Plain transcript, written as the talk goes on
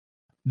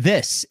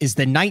This is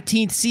the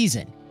 19th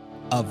season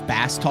of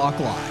Bass Talk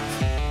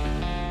Live.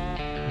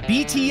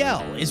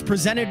 BTL is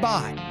presented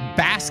by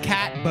Bass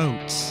Cat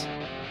Boats,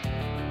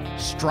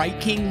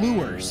 Strike King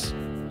Lures,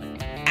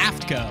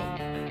 Aftco,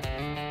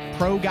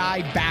 Pro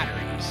Guide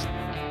Batteries,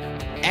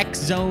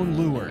 X-Zone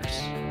Lures,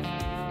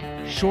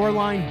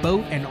 Shoreline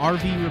Boat and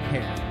RV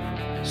Repair,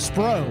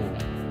 Spro,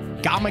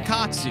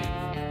 Gamakatsu,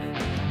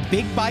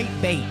 Big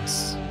Bite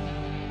Baits,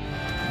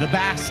 The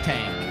Bass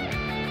Tank,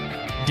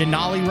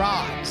 Denali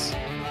Rods,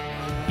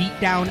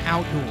 Beatdown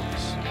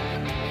Outdoors,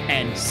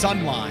 and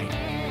Sunline.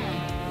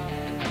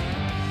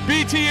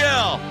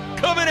 BTL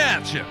coming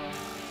at you.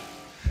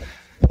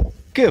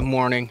 Good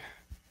morning,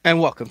 and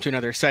welcome to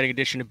another exciting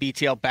edition of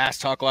BTL Bass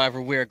Talk Live,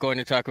 where we are going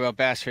to talk about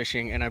bass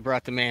fishing, and I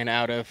brought the man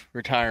out of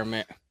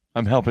retirement.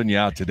 I'm helping you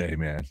out today,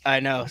 man. I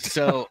know.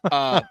 So,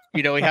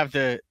 we have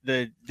the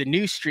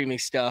new streaming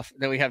stuff,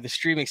 then we have the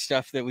streaming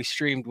stuff that we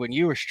streamed when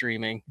you were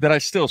streaming. That I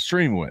still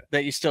stream with.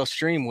 That you still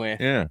stream with.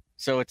 Yeah.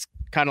 So it's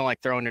kind of like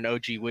throwing an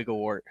OG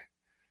Wigglewort.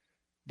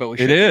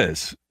 But it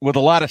is, with a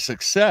lot of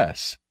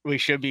success. We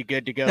should be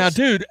good to go. Now,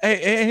 dude,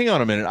 hey, hang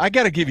on a minute. I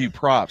got to give you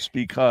props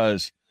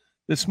because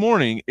this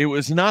morning it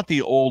was not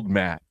the old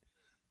Matt,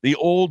 the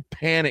old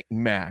panic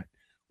Matt,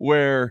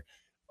 where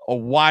a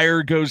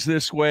wire goes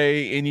this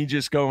way and you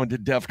just go into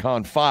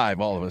DEFCON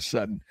 5 all of a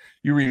sudden.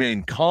 You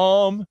remain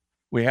calm.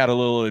 We had a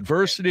little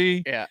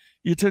adversity. Yeah.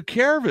 You took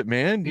care of it,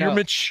 man. You're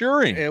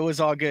maturing. It was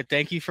all good.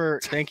 Thank you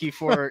for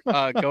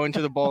going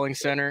to the bowling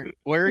center.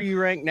 Where are you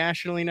ranked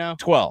nationally now?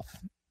 12th.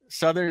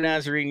 Southern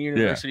Nazarene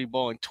University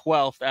Bowling,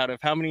 12th out of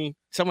how many?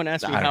 Someone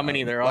asked me how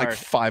many there are. Like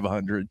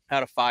 500.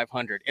 Out of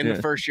 500 in the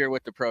first year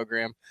with the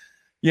program.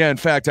 Yeah, in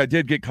fact, I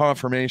did get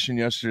confirmation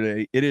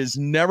yesterday. It has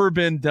never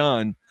been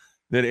done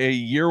that a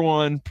year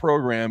one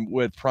program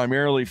with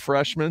primarily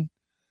freshmen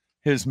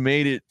has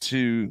made it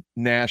to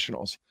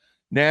nationals.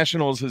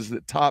 Nationals is the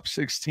top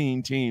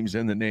 16 teams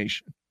in the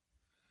nation.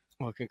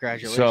 Well,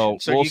 congratulations. So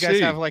we'll you guys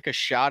see. have like a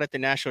shot at the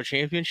national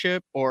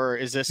championship, or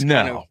is this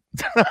no?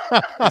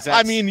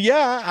 I mean,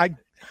 yeah,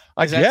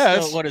 I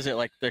guess. Still, what is it,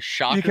 like the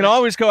shot? You can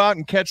always go out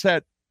and catch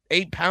that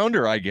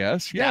 8-pounder, I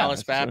guess. Yeah.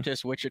 Dallas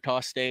Baptist,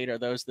 Wichita State, are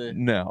those the?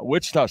 No,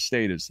 Wichita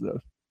State is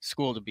the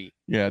school to beat.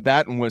 Yeah,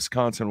 that and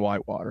Wisconsin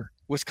Whitewater.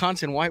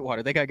 Wisconsin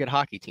Whitewater, they got a good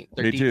hockey team.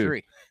 They're they D3.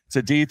 Do. It's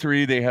a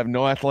D3. They have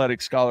no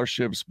athletic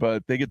scholarships,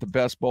 but they get the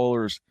best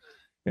bowlers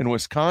in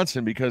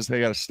Wisconsin because they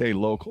got to stay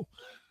local.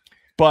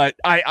 But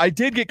I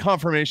did get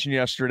confirmation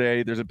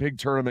yesterday. There's a big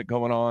tournament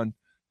going on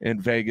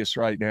in Vegas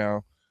right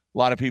now. A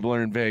lot of people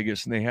are in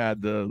Vegas, and they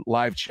had the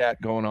live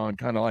chat going on,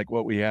 kind of like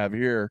what we have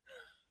here.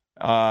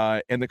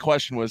 And the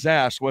question was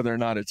asked whether or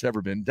not it's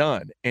ever been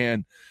done.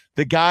 And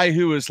the guy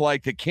who is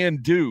like the Ken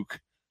Duke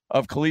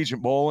of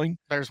collegiate bowling.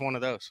 There's one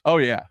of those. Oh,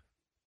 yeah.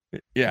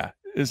 Yeah.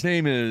 His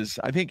name is,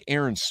 I think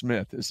Aaron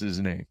Smith is his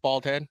name.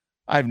 Bald head?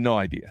 I have no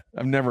idea.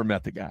 I've never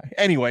met the guy.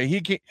 Anyway,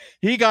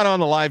 he got on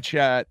the live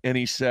chat and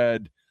he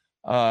said,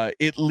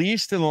 at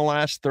least in the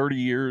last 30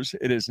 years,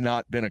 it has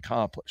not been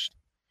accomplished.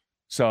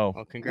 So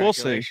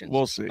congratulations.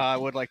 We'll see. I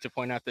would like to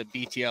point out that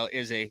BTL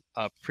is a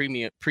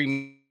premium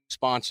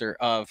sponsor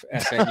of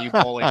SNU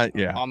Bowling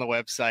on the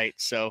website.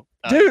 So,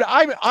 dude,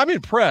 I'm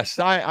impressed.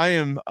 I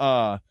am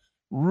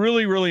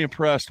really, really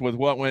impressed with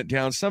what went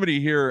down. Somebody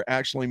here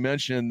actually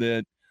mentioned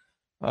that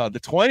the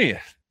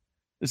 20th,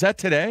 is that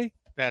today?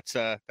 That's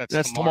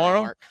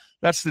tomorrow. Mark.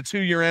 That's the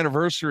 2-year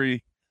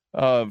anniversary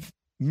of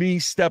me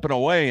stepping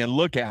away, and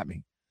look at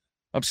me.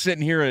 I'm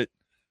sitting here at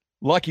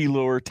Lucky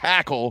Lure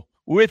Tackle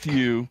with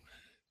you,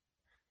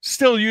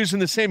 still using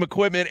the same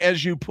equipment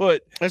as you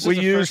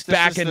used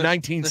back in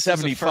 1975. This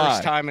is the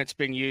first time it's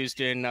been used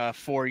in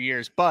 4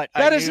 years, but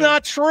that is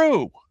not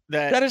true.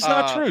 That is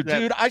not true,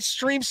 dude. I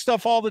stream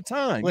stuff all the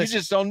time. Listen, you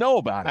just don't know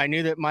about it. I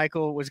knew that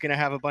Michael was going to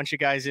have a bunch of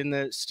guys in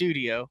the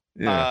studio,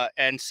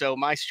 and so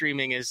my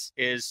streaming is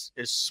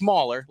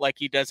smaller. Like,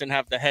 he doesn't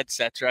have the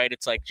headsets, right?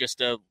 It's like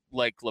just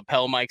like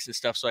lapel mics and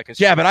stuff, so I can.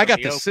 Yeah, but I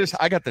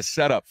got the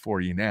setup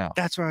for you now.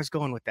 That's where I was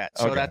going with that.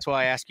 So that's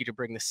why I asked you to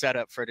bring the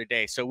setup for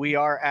today. So we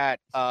are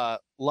at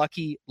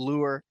Lucky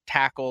Lure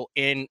Tackle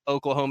in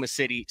Oklahoma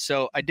City.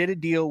 So I did a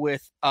deal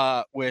with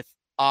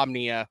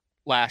Omnia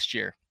last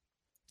year.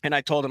 And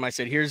I told him, I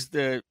said, here's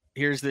the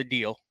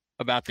deal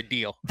about the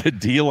deal. The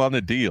deal on the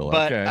deal.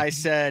 But okay. I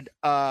said,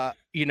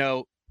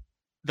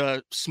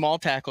 the small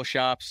tackle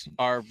shops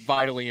are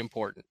vitally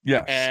important.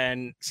 Yes.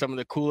 And some of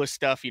the coolest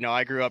stuff,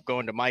 I grew up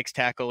going to Mike's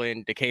Tackle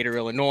in Decatur,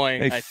 Illinois.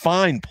 A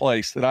fine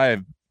place that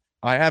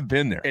I have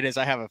been there. It is.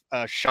 I have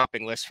a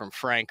shopping list from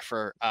Frank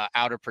for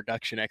out of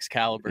production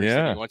Excaliburs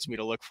that he wants me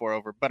to look for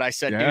over. But I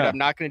said, dude, I'm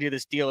not going to do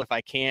this deal if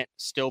I can't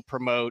still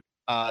promote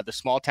the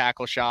small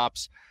tackle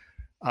shops.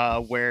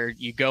 Where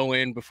you go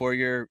in before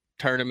your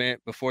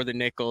tournament, before the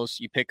Nichols,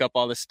 you pick up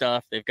all the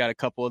stuff. They've got a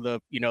couple of the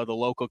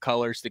local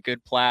colors, the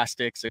good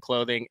plastics, the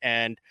clothing.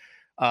 And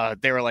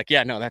they were like,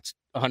 yeah, no, that's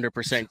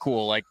 100%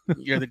 cool. Like,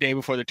 you're the day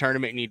before the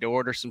tournament, you need to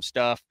order some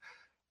stuff.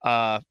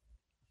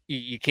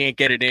 You can't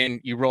get it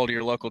in. You roll to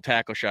your local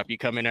tackle shop. You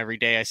come in every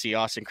day. I see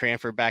Austin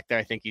Cranford back there.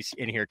 I think he's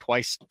in here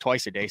twice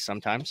a day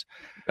sometimes.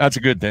 That's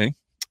a good thing.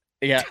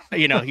 Yeah,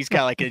 you know, he's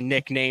got like a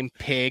nickname,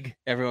 Pig.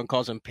 Everyone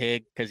calls him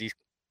Pig because he's.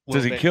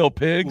 Does he kill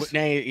pigs?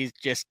 No, he's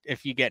just,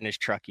 if you get in his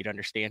truck, you'd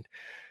understand.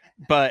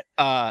 But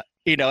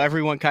you know,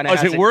 everyone kind of.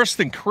 Is it worse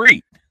than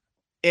Crete?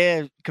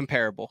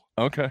 Comparable.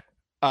 Okay.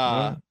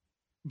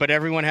 But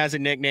everyone has a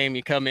nickname.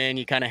 You come in,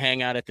 you kind of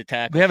hang out at the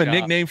tackle. They have shop. a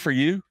nickname for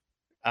you?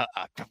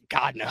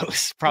 God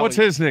knows. Probably. What's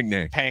his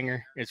nickname?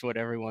 Panger is what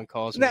everyone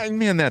calls me.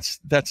 Man, that's.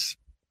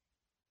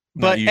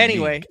 But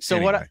anyway,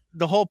 so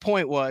the whole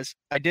point was,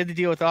 I did the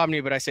deal with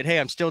Omni, but I said, hey,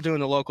 I'm still doing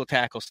the local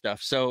tackle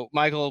stuff. So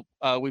Michael,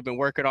 we've been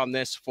working on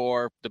this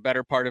for the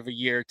better part of a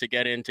year to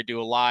get in to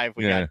do a live.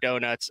 We got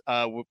donuts.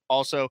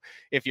 Also,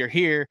 if you're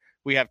here,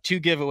 we have 2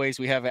 giveaways.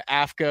 We have an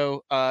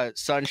AFCO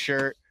sun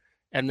shirt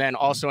and then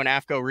also an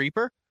AFCO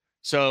Reaper.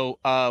 So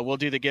we'll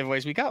do the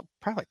giveaways. We got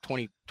probably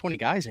like 20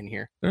 guys in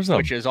here,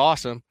 which is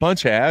awesome.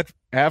 Bunch of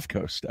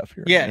AFCO stuff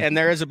here. Yeah, and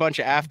there is a bunch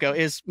of AFCO.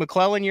 Is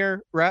McClellan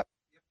your rep?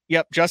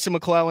 Yep, Justin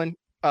McClellan,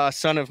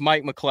 son of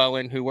Mike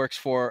McClellan, who works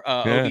for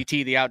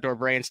OBT, the Outdoor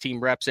Brands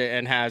team, reps it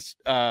and has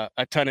a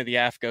ton of the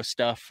AFCO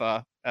stuff,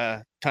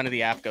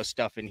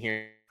 in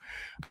here.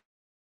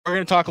 We're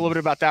going to talk a little bit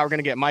about that. We're going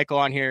to get Michael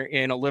on here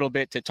in a little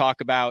bit to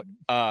talk about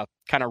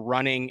kind of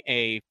running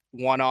a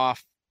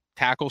one-off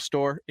tackle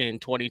store in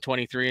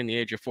 2023 in the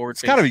age of forward.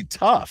 It's got to be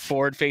tough.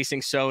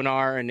 Forward-facing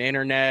sonar and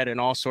internet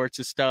and all sorts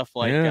of stuff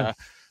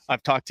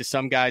I've talked to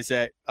some guys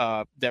that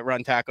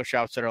run tackle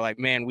shops that are like,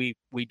 man, we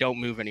don't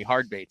move any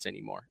hard baits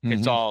anymore. Mm-hmm.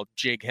 It's all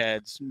jig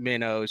heads,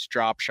 minnows,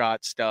 drop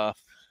shot stuff,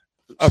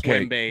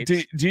 swim baits.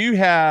 Do you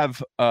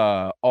have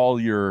all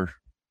your,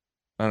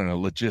 I don't know,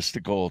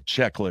 logistical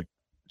checklist,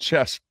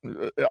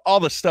 all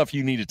the stuff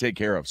you need to take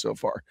care of so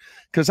far?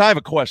 Because I have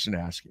a question to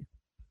ask you.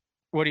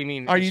 What do you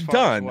mean? Are you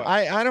done?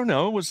 I don't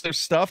know. Was there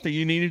stuff that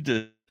you needed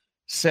to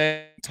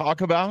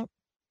talk about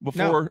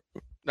before?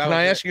 No, can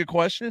I ask you a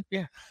question?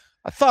 Yeah.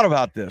 I thought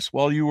about this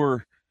while you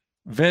were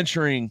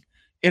venturing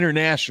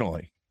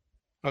internationally.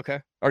 Okay.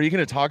 Are you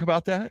going to talk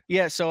about that?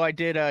 Yeah. So I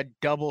did a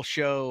double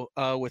show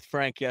with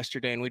Frank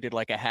yesterday, and we did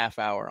like a half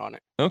hour on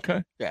it.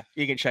 Okay. Yeah.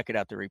 You can check it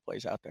out. The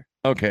replay's out there.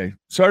 Okay.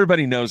 So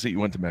everybody knows that you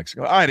went to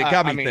Mexico. All right. It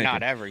got me thinking.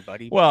 Not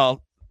everybody.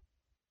 Well,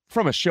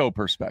 from a show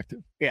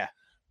perspective. Yeah.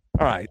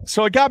 All right.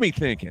 So it got me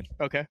thinking.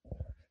 Okay.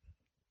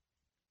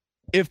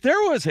 If there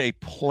was a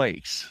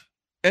place,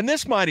 and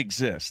this might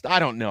exist, I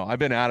don't know. I've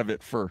been out of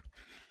it for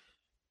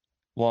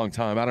long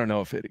time. I don't know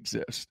if it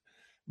exists,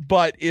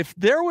 but if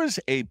there was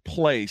a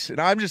place,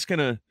 and I'm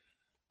going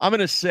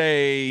to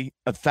say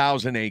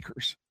 1,000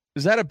 acres.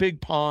 Is that a big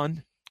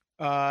pond?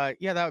 Yeah,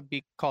 that would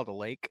be called a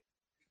lake.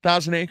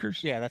 1,000 acres?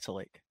 Yeah, that's a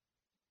lake.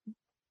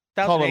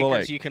 1,000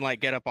 acres you can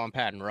like get up on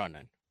pad and run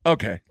in.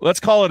 Okay,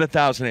 let's call it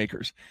 1,000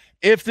 acres.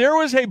 If there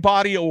was a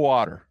body of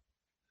water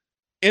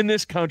in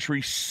this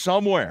country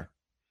somewhere,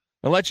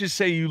 and let's just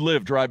say you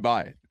lived right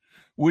by it,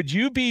 would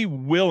you be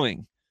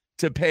willing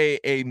to pay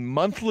a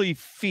monthly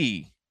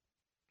fee,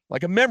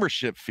 like a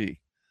membership fee,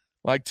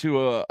 like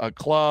to a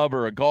club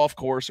or a golf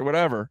course or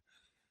whatever,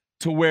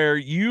 to where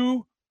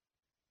you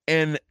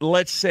and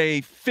let's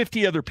say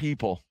 50 other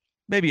people,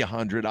 maybe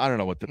 100, I don't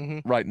know what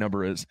the right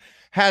number is,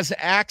 has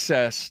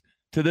access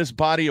to this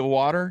body of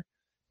water,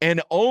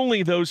 and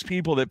only those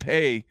people that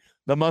pay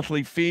the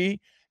monthly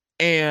fee,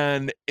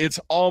 and it's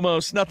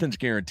almost, nothing's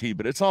guaranteed,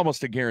 but it's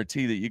almost a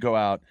guarantee that you go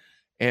out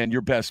and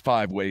your best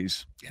 5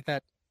 weighs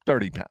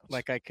 30 pounds.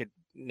 Like I could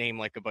name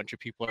like a bunch of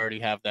people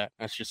already have that.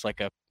 That's just like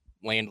a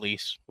land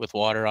lease with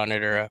water on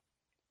it, or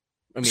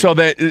so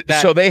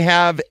they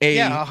have a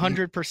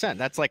 100%.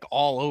 That's like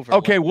all over.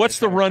 Okay, what's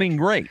the running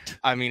rate?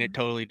 I mean, it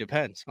totally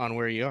depends on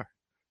where you are.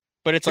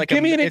 But it's like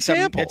give me an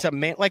example. It's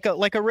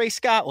like a Ray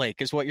Scott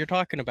Lake is what you're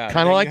talking about.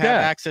 Kind of like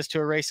that. Access to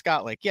a Ray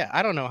Scott Lake. Yeah,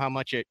 I don't know how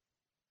much it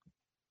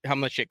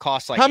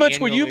costs. Like, how much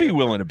would you be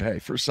willing to pay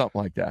for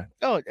something like that?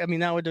 Oh, I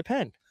mean, that would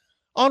depend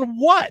on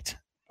what?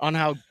 On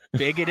how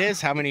big it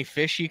is, how many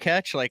fish you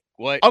catch, like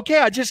what. Okay,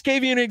 I just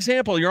gave you an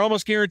example. You're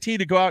almost guaranteed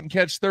to go out and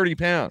catch 30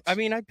 pounds. I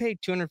mean, I paid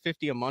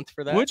 $250 a month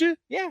for that. Would you?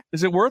 Yeah.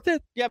 Is it worth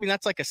it? Yeah, I mean,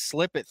 that's like a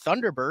slip at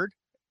Thunderbird,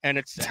 and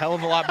it's a hell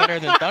of a lot better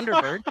than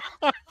Thunderbird.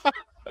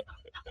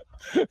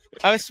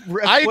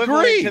 I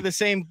agree to the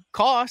same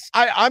cost.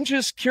 I'm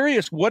just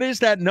curious, what is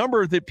that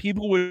number that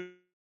people would?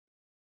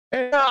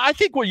 I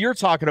think what you're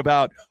talking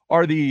about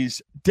are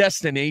these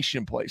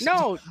destination places.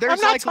 No,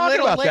 there's like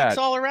little lakes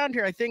all around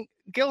here. I think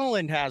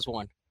Gilliland has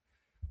one.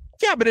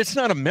 Yeah, but it's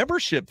not a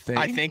membership thing.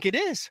 I think it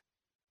is.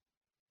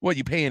 What,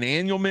 you pay an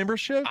annual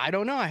membership? I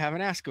don't know. I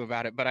haven't asked him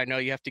about it, but I know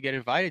you have to get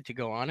invited to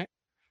go on it.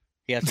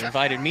 He hasn't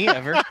invited me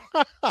ever.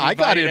 I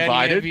got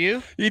invited. Of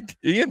you?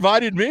 He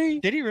invited me.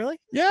 Did he really?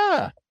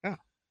 Yeah. Oh,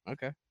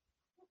 okay.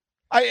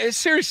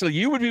 Seriously,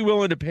 you would be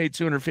willing to pay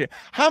 $250.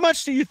 How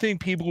much do you think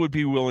people would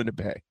be willing to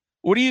pay?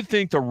 What do you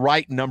think the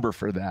right number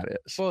for that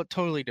is? Well, it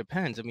totally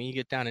depends. I mean, you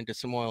get down into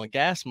some oil and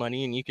gas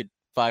money, and you could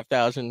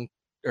 $5,000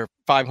 or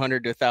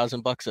 $500 to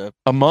 $1,000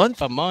 a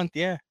month. A month,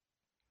 yeah.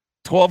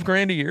 12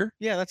 grand a year.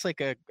 Yeah, that's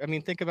like I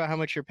mean, think about how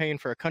much you're paying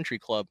for a country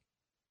club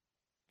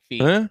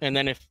fee, and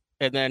then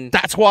And then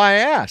that's why I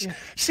asked. Yeah.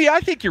 See, I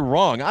think you're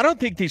wrong. I don't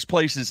think these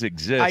places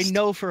exist. I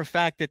know for a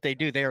fact that they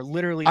do. They are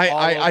literally all over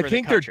I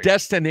think the they're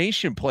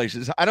destination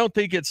places. I don't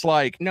think it's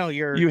like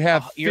you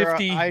have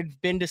 50.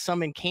 I've been to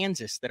some in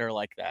Kansas that are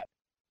like that.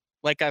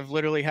 Like I've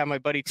literally had my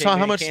buddy take So me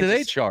how much Kansas. do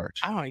they charge?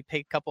 I don't know. He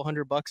paid a couple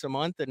 $100 a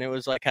month, and it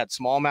was like had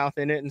smallmouth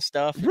in it and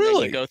stuff. And really?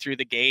 then you go through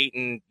the gate,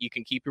 and you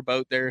can keep your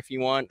boat there if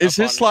you want. Is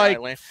this like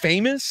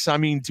famous? I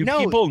mean, do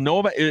people know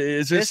about?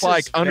 Is this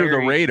like under the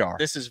radar?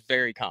 This is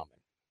very common.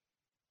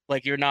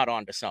 Like you're not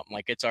onto something.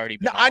 Like it's already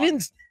been no, I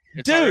didn't.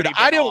 Dude,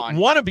 I don't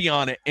want to be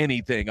on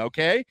anything,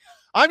 okay?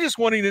 I'm just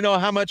wanting to know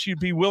how much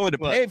you'd be willing to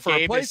pay for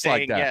a place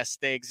like that. Yes,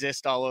 they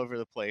exist all over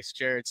the place.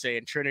 Jared's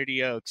saying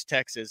Trinity Oaks,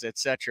 Texas,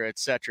 etc.,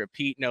 etc.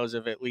 Pete knows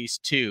of at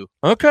least 2.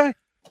 Okay.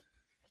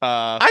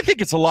 I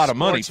think it's a lot of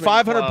money.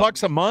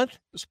 $500 a month?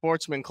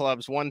 Sportsman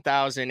clubs,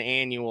 1,000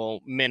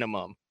 annual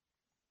minimum.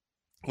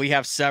 We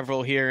have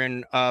several here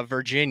in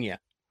Virginia.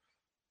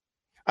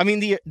 I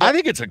mean, I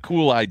think it's a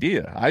cool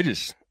idea.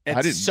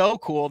 It's so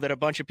cool that a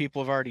bunch of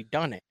people have already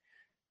done it.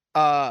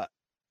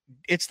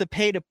 It's the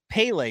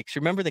pay lakes.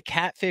 Remember the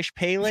catfish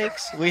pay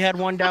lakes? We had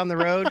one down the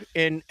road.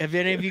 And have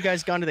any of you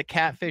guys gone to the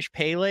catfish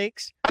pay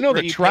lakes? I know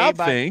the trout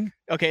thing.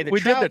 Okay,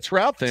 we did the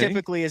trout thing.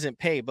 Typically isn't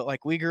paid, but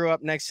like we grew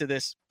up next to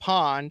this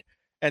pond,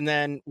 and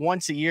then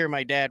once a year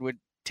my dad would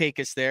take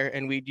us there,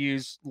 and we'd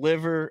use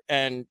liver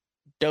and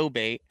dough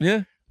bait.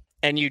 Yeah.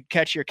 And you'd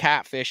catch your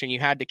catfish, and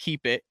you had to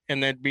keep it.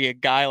 And there'd be a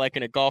guy like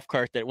in a golf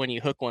cart that when you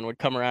hook one would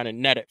come around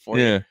and net it for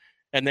you.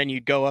 And then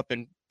you'd go up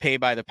and pay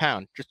by the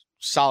pound. Just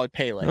solid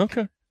pay lake.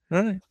 Okay.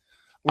 All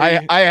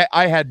right.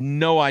 I had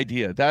no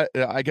idea that.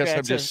 I guess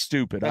I'm just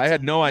stupid. I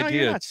had no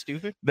idea you're not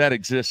stupid. That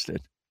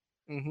existed.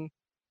 Mm-hmm.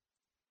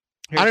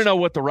 I don't know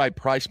what the right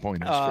price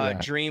point is for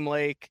that. Dream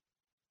Lake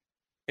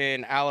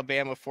in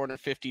Alabama,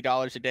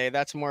 $450 a day.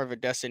 That's more of a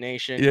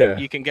destination. Yeah.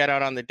 You can get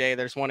out on the day.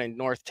 There's one in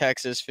North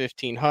Texas,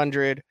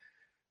 $1,500.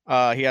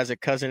 He has a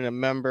cousin and a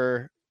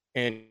member,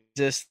 and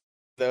just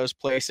those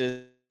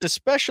places,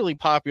 especially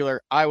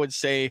popular, I would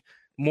say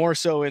more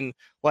so in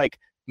like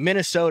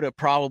Minnesota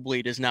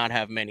probably does not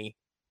have many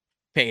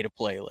pay to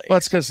play lakes. Well,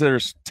 that's because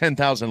there's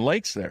 10,000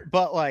 lakes there.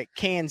 But like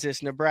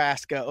Kansas,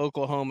 Nebraska,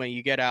 Oklahoma,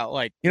 you get out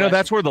like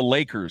that's where the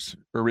Lakers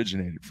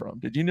originated from.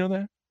 Did you know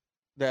that?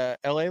 The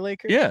LA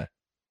Lakers? Yeah.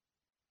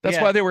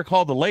 That's why they were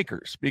called the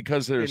Lakers,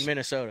 because there's in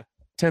Minnesota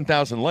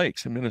 10,000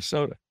 lakes in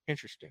Minnesota.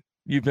 Interesting.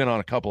 You've been on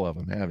a couple of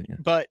them, haven't you?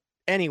 But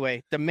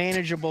anyway, the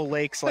manageable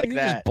lakes like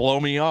that. Just blow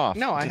me off.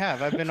 No, I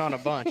have. I've been on a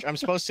bunch. I'm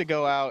supposed to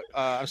go out.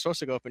 I'm supposed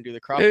to go up and do the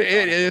crop.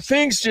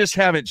 Things just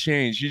haven't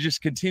changed. You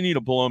just continue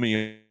to blow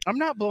me. I'm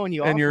not blowing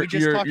you off. And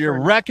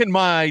you're wrecking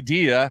my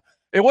idea.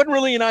 It wasn't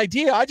really an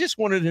idea. I just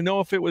wanted to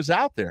know if it was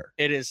out there.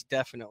 It is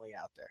definitely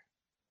out there.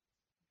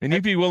 And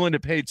you'd be willing to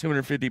pay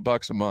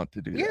 $250 a month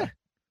to do that.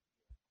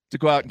 To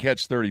go out and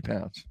catch 30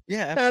 pounds.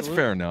 Yeah, absolutely. That's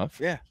fair enough.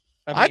 Yeah.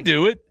 I'd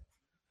do it.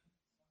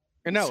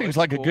 No, seems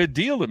like cool. A good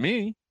deal to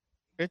me.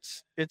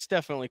 It's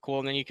definitely cool.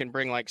 And then you can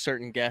bring like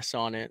certain guests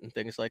on it and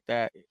things like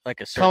that.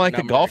 Like a certain kind of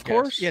like a golf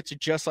course? Yeah, it's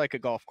just like a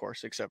golf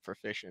course except for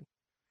fishing.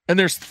 And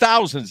there's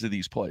thousands of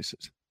these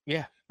places.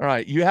 Yeah. All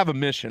right. You have a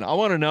mission. I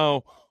want to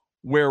know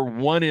where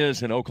one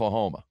is in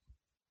Oklahoma.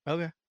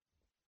 Okay.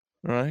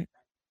 All right.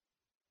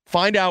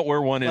 Find out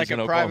where one is in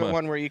Oklahoma. Like a private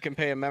one where you can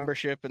pay a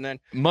membership and then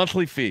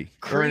monthly fee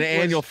or an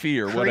annual fee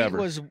or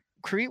whatever.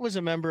 Crete was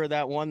a member of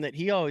that one that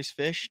he always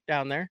fished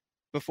down there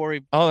before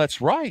he. Oh, that's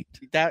right.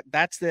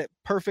 That's the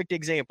perfect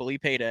example. He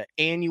paid an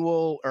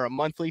annual or a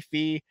monthly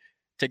fee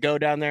to go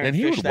down there and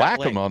he fish would that whack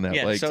lake. him on that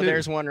lake. So too.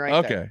 There's one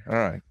right there. Okay, all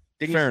right.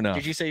 Fair enough.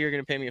 Did you say you're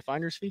going to pay me a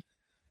finder's fee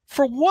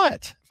for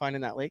what?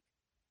 Finding that lake.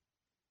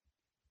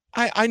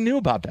 I knew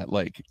about that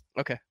lake.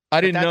 Okay. I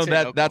didn't know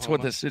that that's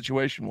what the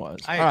situation was.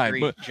 I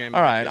agree, Jim.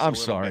 All right, I'm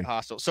sorry.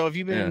 Hostile. So have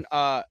you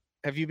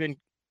been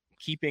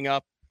keeping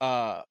up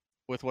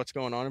with what's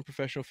going on in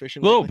professional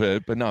fishing? A little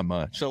bit, but not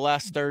much. So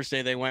last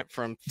Thursday they went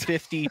from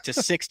 50 to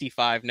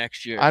 65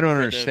 next year. I don't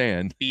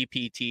understand.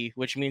 BPT,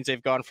 which means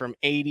they've gone from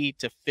 80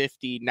 to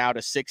 50 now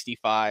to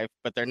 65,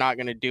 but they're not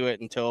going to do it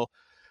until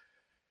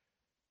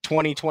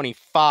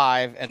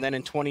 2025, and then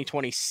in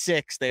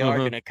 2026 they are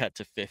going to cut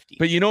to 50.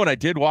 But you know what I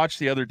did watch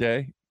the other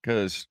day,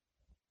 because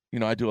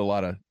I do a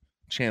lot of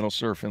channel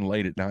surfing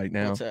late at night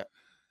now. What's that?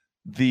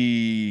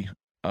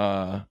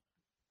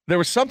 There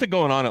was something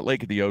going on at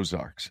Lake of the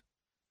Ozarks,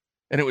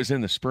 and it was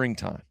in the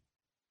springtime.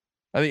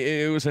 I think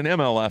it was an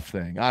MLF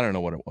thing. I don't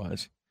know what it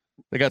was.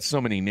 They got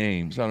so many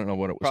names. I don't know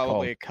what it was called.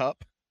 Probably a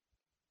cup.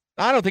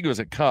 I don't think it was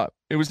a cup.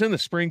 It was in the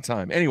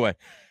springtime. Anyway,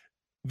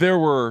 there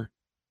were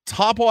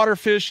topwater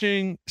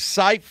fishing,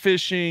 sight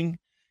fishing,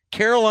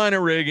 Carolina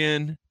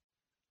rigging,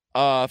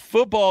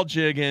 football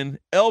jigging,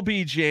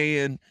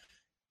 LBJing.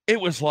 It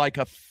was like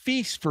a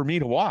feast for me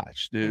to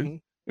watch, dude. Mm-hmm.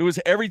 It was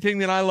everything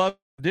that I love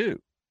to do.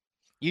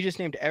 You just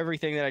named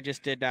everything that I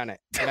just did down at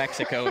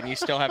Mexico, and you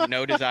still have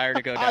no desire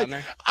to go down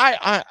there?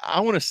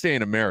 I want to stay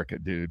in America,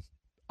 dude.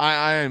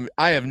 I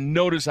have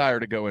no desire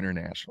to go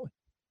internationally.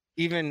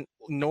 Even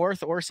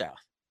north or south?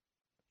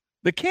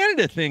 The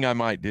Canada thing I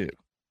might do.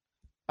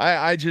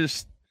 I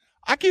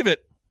give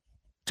it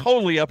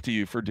totally up to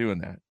you for doing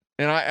that.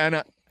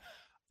 And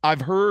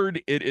I've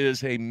heard it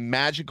is a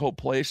magical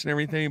place and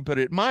everything, but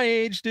at my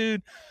age,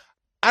 dude,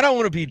 I don't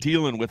want to be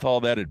dealing with all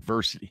that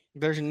adversity.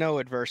 There's no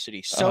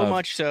adversity. So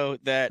much so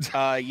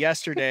that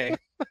yesterday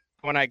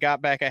when I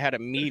got back, I had a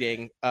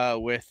meeting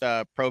with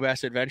Pro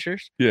Bass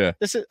Adventures. Yeah.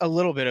 This is a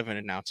little bit of an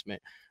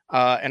announcement.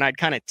 And I'd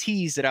kind of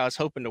teased that I was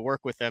hoping to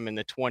work with them in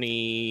the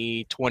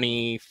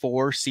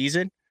 2024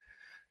 season.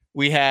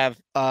 We have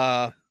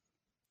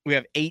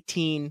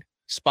 18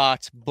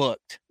 spots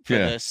booked for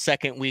the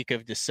second week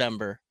of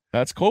December.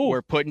 That's cool.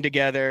 We're putting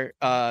together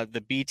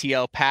the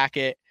BTL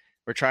packet.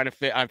 We're trying to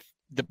fit.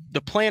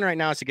 The plan right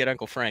now is to get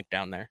Uncle Frank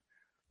down there.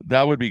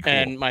 That would be cool.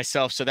 And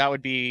myself. So that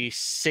would be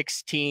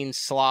 16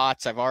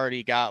 slots. I've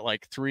already got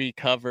like 3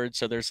 covered.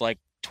 So there's like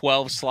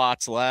 12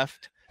 slots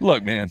left.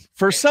 Look, man,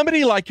 for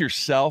somebody like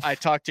yourself, I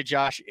talked to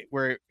Josh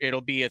where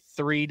it'll be a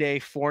 3-day,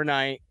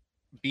 4-night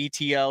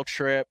BTL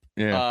trip.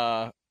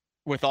 Yeah.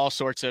 With all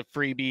sorts of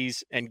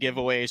freebies and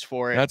giveaways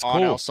for it. That's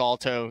on cool. El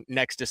Salto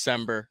next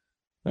December.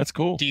 That's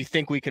cool. Do you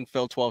think we can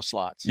fill 12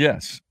 slots?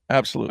 Yes,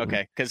 absolutely.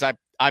 Okay, because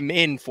I'm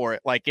in for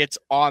it. Like it's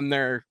on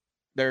their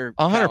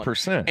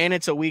 100%. And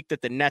it's a week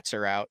that the nets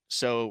are out.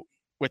 So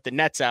with the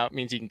nets out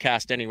means you can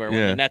cast anywhere.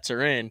 When the nets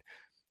are in,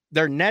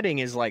 their netting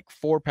is like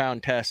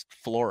 4-pound test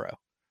fluoro.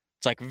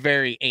 It's like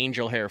very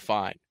angel hair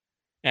fine,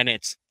 and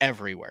it's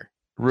everywhere.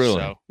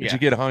 Really? So, Did you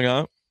get hung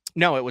up?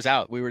 No, it was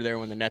out. We were there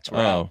when the nets were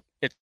out.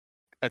 It's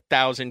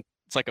 1,000.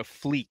 It's like a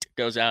fleet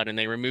goes out and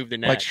they remove the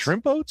nets. Like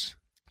shrimp boats?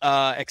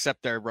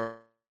 Except they're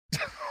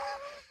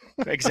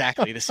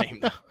exactly the same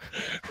though.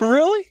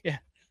 Really? Yeah.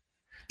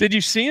 Did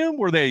you see them?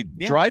 Were they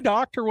dry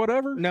docked or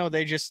whatever? No,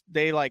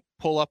 they like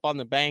pull up on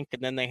the bank,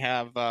 and then they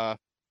have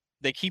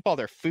they keep all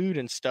their food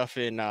and stuff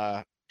in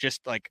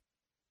just like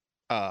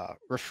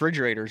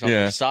refrigerators on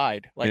the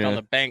side, like on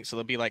the bank. So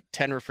there'll be like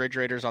 10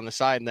 refrigerators on the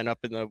side, and then up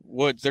in the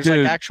woods there's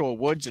like actual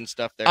woods and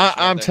stuff there.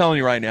 I'm telling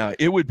you right now,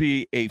 it would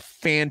be a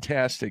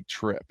fantastic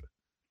trip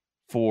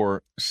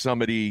for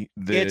somebody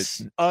that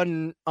it's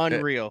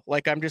unreal.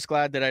 Like I'm just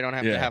glad that I don't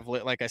have to have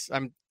like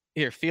I'm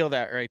here. Feel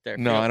that right there.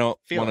 No, I don't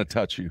want to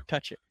touch you.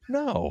 Touch it.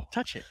 No,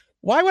 touch it.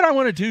 Why would I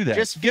want to do that?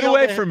 Just get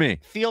away from me.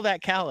 Feel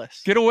that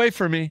callus. Get away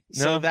from me.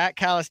 No. So that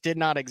callus did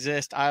not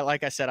exist.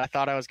 Like I said, I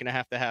thought I was gonna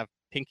have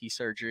pinky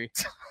surgery.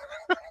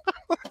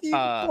 You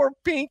poor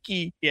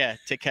pinky. Yeah,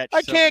 to catch.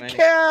 I can't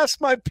cast.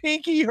 My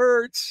pinky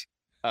hurts.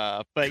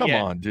 But come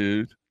on,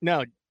 dude.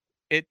 No,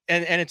 and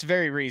it's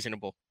very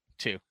reasonable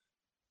too.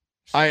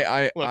 So,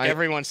 look, I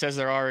everyone says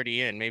they're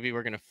already in. Maybe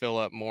we're gonna fill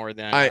up more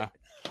than.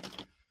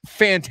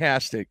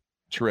 Fantastic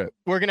trip.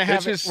 We're gonna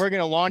have it. We're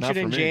gonna launch it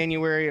in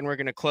January, and we're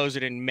gonna close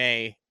it in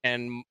May.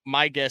 And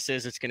my guess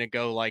is it's gonna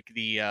go like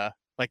the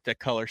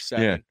Color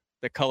 7,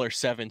 the Color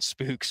 7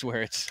 spooks,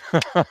 where it's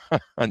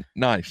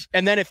nice.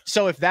 And then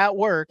if that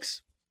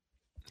works,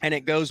 and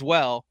it goes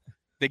well,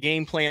 the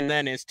game plan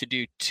then is to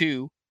do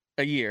 2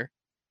 a year.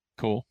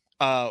 Cool.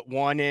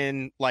 One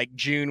in like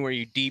June where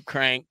you deep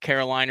crank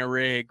Carolina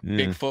rig,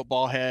 big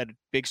football head,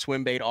 big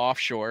swim bait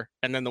offshore,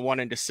 and then the one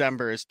in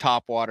December is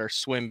top water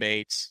swim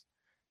baits,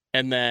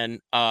 and then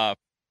I'm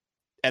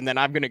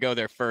gonna go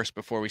there first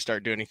before we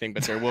start doing anything.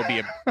 But there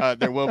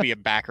will be a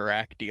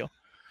Bacharach deal.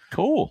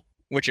 Cool.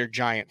 Which are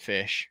giant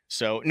fish.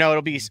 So no,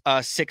 it'll be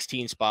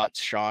 16 spots,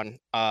 Sean.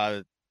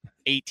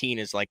 18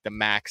 is like the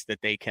max that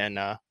they can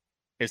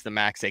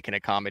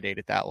accommodate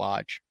at that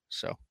lodge.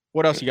 So.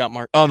 What else you got,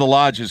 Mark? Oh, the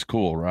lodge is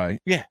cool, right?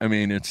 Yeah. I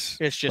mean, it's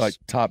just like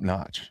top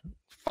notch.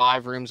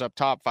 5 rooms up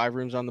top, 5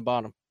 rooms on the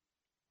bottom.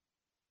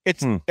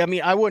 It's, I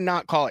mean, I would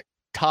not call it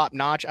top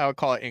notch. I would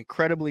call it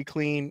incredibly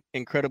clean,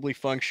 incredibly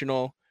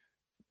functional,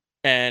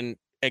 and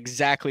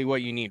exactly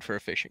what you need for a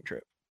fishing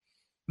trip.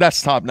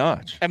 That's top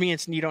notch. I mean,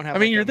 you don't have. I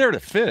mean, you're there to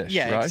fish.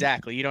 Yeah, right?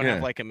 Exactly. You don't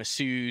have like a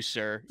masseuse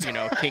or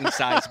king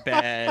size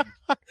bed.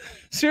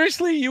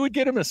 Seriously, you would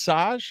get a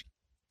massage?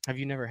 Have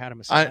you never had a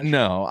massage?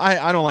 No,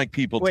 I don't like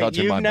people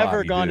touching my body. You've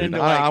never gone dude. into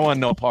I want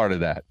no part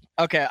of that.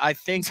 Okay, I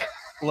think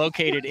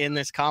located in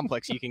this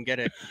complex, you can get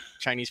a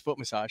Chinese foot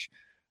massage.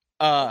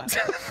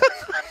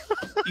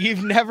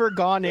 You've never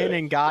gone in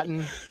and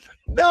gotten?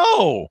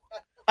 No.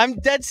 I'm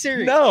dead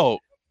serious. No.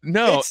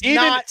 It's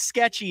not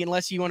sketchy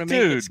unless you want to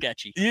make it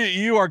sketchy.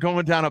 You are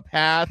going down a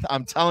path.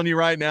 I'm telling you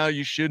right now,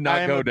 you should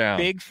not go down. I'm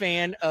a big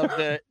fan of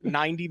the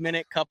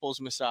 90-minute couples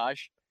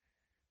massage.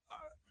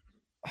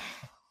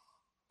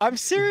 I'm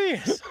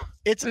serious.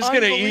 It's just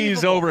going to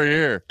ease over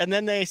here. And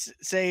then they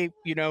say,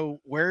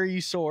 where are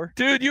you sore?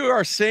 Dude, you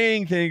are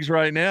saying things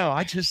right now.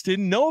 I just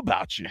didn't know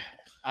about you.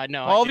 I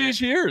know. All these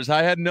years,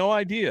 I had no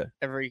idea.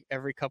 Every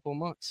couple of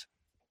months.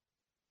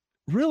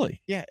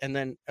 Really? Yeah, and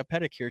then a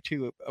pedicure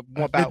too,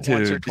 about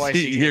once or twice a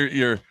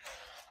year.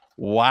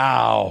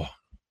 Wow.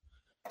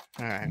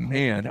 All right,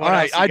 man. All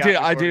right,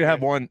 I do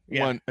have one.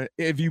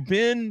 Have you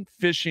been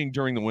fishing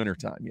during the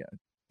wintertime yet?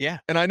 Yeah.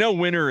 And I know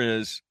winter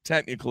is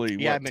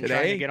technically I've been today?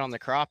 trying to get on the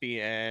crappie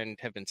and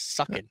have been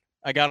sucking.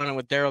 I got on it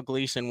with Daryl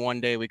Gleason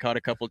one day. We caught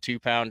a couple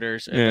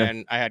 2-pounders, and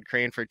then I had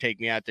Cranford take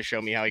me out to show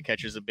me how he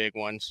catches the big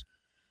ones.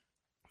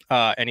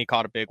 And he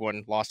caught a big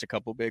one, lost a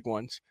couple big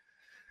ones.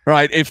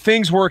 Right. If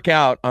things work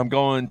out, I'm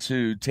going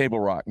to Table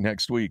Rock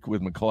next week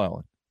with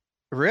McClellan.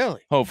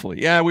 Really?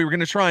 Hopefully. Yeah, we were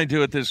going to try and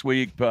do it this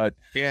week, but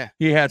yeah,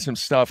 he had some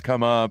stuff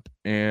come up,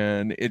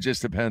 and it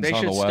just depends on the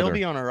weather. They should still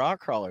be on a rock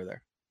crawler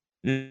there.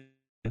 Yeah,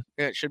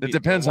 it should be. It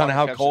depends on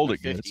how cold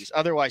it gets.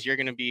 Otherwise, you're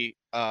going to be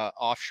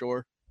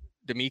offshore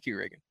Demiki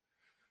rigging.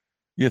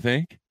 You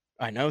think?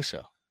 I know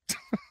so.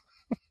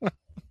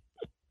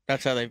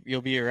 That's how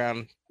you'll be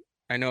around.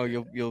 I know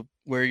you'll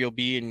where you'll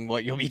be and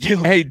what you'll be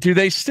doing. Hey, do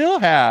they still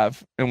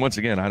have, and once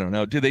again, I don't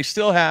know, do they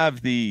still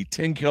have the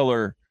 10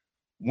 killer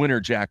winter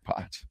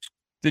jackpots?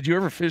 Did you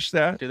ever fish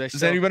that?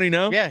 Does anybody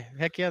know? Yeah,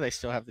 heck yeah, they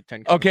still have the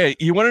 10 killer. Okay,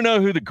 you want to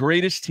know who the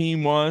greatest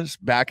team was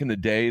back in the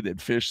day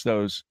that fished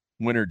those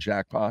winter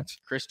jackpots?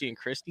 Christie and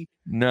Christie?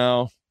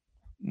 No.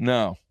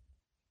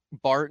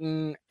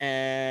 Barton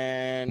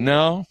and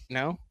No.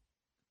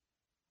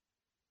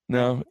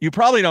 You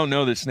probably don't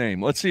know this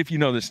name. Let's see if you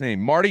know this name.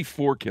 Marty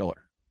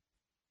 4-Killer.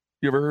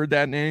 You ever heard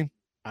that name?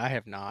 I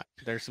have not.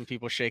 There's some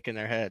people shaking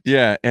their heads.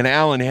 Yeah, and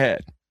Alan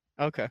Head.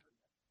 Okay.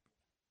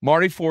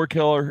 Marty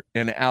 4-Killer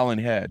and Alan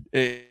Head.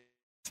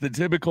 It's the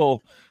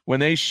typical, when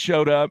they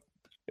showed up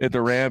at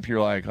the ramp,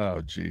 you're like,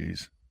 oh,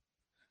 geez.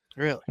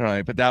 Really? All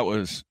right, but that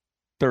was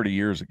 30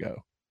 years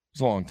ago.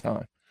 It's a long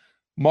time.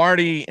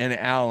 Marty and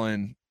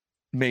Alan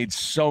made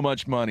so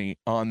much money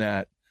on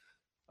that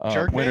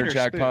winter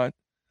jackpot. Spoon?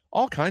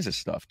 All kinds of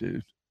stuff,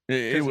 dude.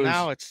 It was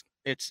now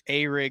it's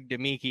A-Rig,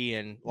 Demiki,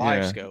 and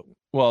Live Scope.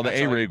 Well, the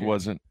A-Rig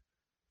wasn't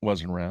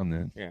around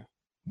then. Yeah.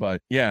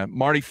 But yeah,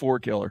 Marty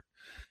 4-Killer.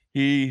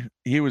 He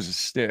was a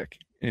stick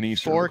in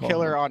Eastern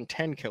 4-Killer on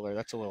 10 killer.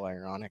 That's a little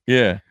ironic.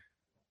 Yeah.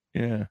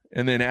 And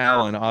then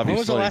Alan, obviously. When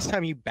was the last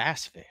time you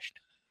bass fished?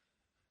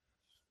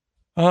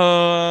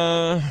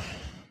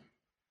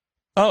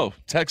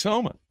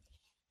 Texoma.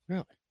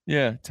 Really?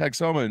 Yeah,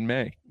 Texoma in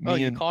May.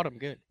 You caught him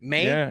good.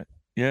 May?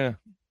 Yeah.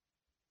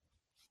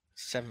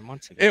 7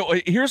 months ago.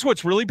 Here's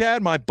what's really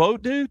bad. My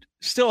boat, dude,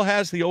 still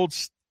has the old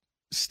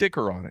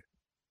sticker on it.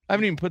 I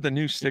haven't even put the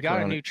new sticker on it.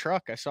 You got a new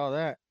truck. I saw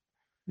that.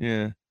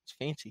 Yeah. It's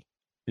fancy.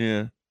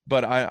 Yeah.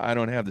 But I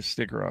don't have the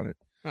sticker on it.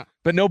 Huh.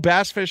 But no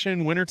bass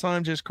fishing,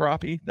 wintertime, just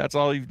crappie. That's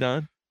all you've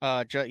done?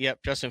 Yep.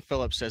 Justin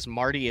Phillips says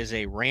Marty is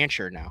a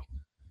rancher now.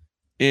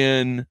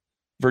 In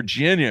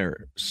Virginia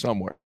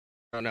somewhere.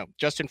 Oh, no.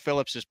 Justin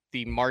Phillips is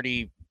the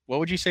Marty. What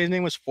would you say his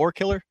name was?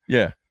 4-Killer?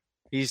 Yeah.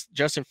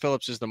 Justin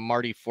Phillips is the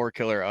Marty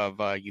 4-Killer of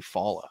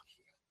Eufaula.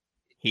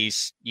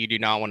 You do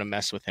not want to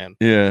mess with him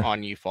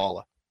on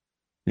Eufaula.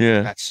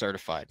 Yeah. That's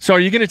certified. So are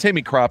you going to take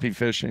me crappie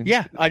fishing?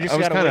 Yeah. I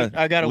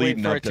gotta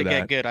wait for it to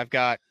get good. I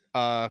got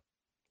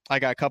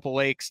a couple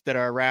lakes that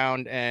are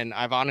around, and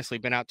I've honestly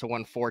been out to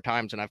one 4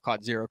 times and I've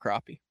caught 0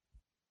 crappie.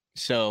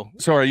 So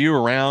are you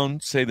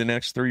around, say, the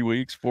next 3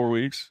 weeks, 4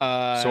 weeks?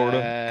 Sort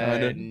of,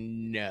 kind of?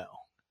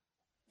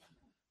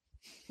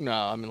 No,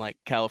 I'm in like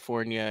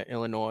California,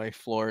 Illinois,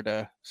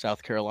 Florida,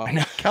 South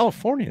Carolina.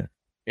 California?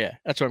 Yeah,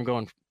 that's where I'm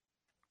going.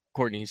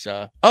 Courtney's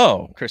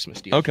Christmas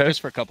deal. Okay.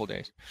 Just for a couple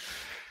days.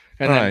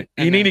 All right.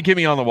 You need to get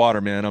me on the water,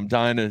 man. I'm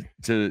dying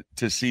to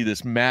see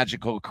this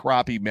magical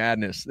crappie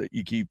madness that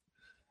you keep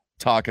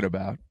talking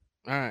about.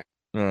 All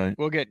right.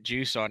 We'll get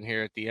Juice on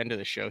here at the end of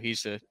the show.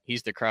 He's the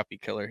crappie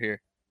killer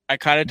here. I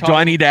kind of Do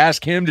I need to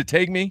ask him to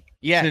take me?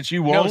 Yeah. Since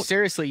you won't? No,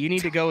 seriously, you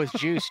need to go with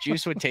Juice.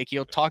 Juice would take you.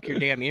 He'll talk your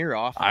damn ear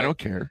off. I don't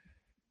care.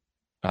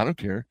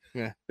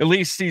 Yeah. At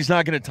least he's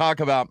not going to talk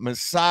about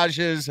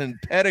massages and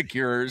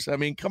pedicures. I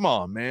mean, come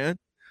on, man.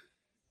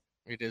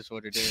 It is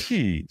what it is.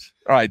 Jeez.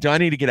 All right. Do I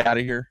need to get out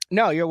of here?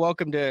 No, you're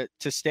welcome to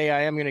stay.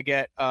 I am going to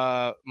get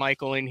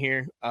Michael in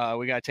here.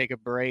 We got to take a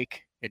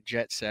break. A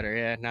jet setter.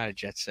 Yeah, not a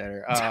jet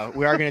setter.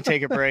 We are going to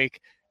take a break.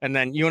 And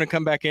then you want to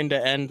come back in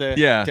to end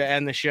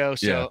the show.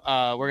 So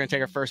we're going to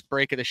take our first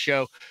break of the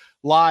show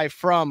live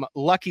from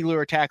Lucky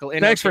Lure Tackle.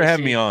 Thanks for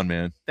having me on,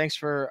 man. Thanks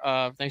for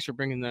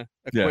bringing the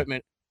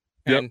equipment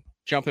and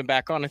jumping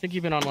back on. I think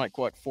you've been on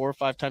 4 or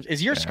 5 times.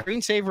 Is your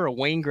screensaver a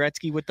Wayne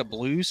Gretzky with the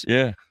Blues?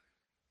 Yeah.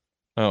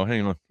 Oh,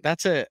 hang on.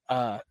 That's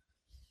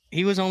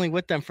he was only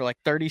with them for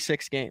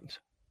 36 games.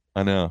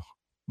 I know,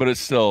 but it's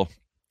still.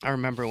 I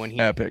remember when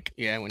epic.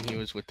 Yeah, when he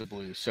was with the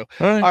Blues. So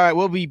all right,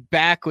 we'll be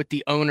back with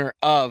the owner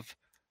of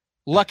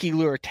Lucky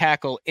Lure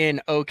Tackle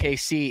in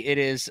OKC. It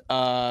is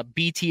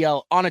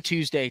BTL on a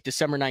Tuesday,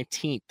 December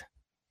 19th.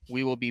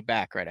 We will be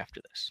back right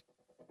after this.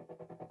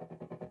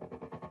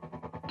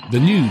 The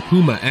new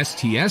Puma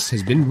STS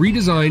has been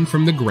redesigned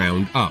from the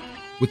ground up.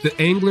 With the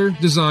angler,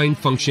 design,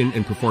 function,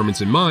 and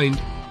performance in mind,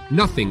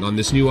 nothing on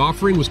this new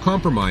offering was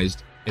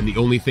compromised, and the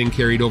only thing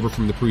carried over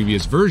from the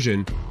previous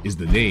version is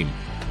the name.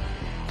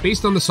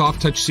 Based on the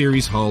Soft Touch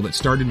series hull that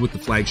started with the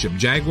flagship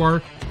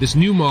Jaguar, this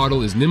new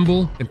model is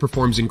nimble and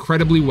performs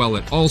incredibly well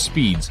at all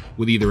speeds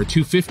with either a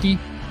 250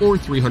 or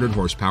 300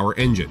 horsepower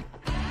engine.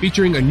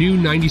 Featuring a new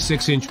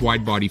 96-inch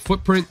wide-body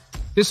footprint,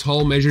 this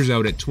hull measures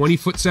out at 20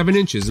 foot 7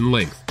 inches in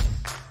length.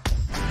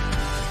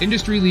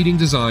 Industry-leading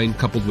design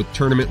coupled with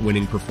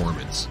tournament-winning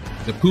performance.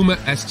 The Puma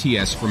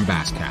STS from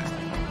Basscat.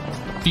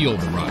 Feel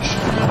the rush.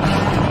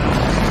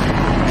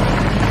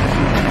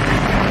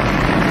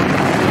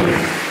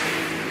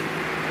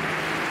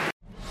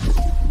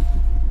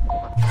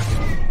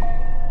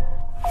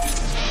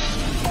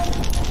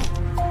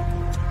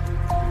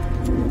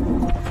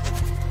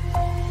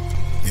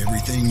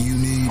 everything you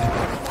need?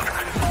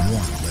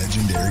 One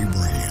legendary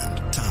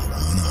brand.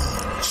 Taiwan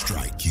on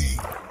Strike King.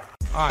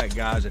 All right,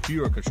 guys, if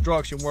you're a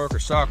construction worker,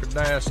 soccer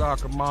dad,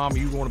 soccer mom,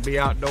 you want to be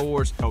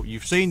outdoors,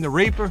 you've seen the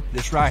Reaper.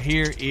 This right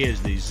here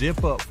is the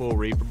zip-up full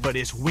Reaper, but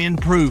it's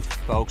windproof,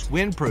 folks,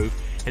 windproof.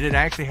 And it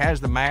actually has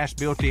the mast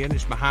built in.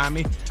 It's behind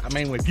me. I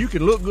mean, if you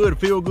can look good,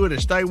 feel good,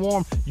 and stay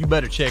warm, you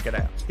better check it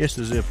out. It's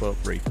the zip-up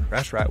Reaper.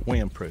 That's right,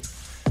 windproof.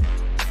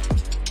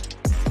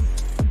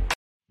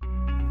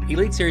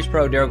 Elite Series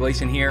Pro Daryl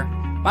Gleason here.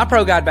 My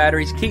Pro Guide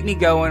batteries keep me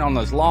going on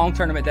those long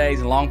tournament days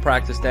and long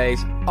practice days.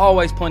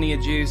 Always plenty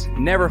of juice,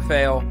 never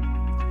fail.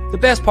 The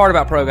best part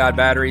about Pro Guide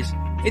batteries,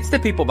 it's the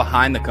people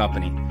behind the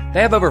company.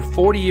 They have over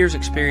 40 years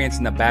experience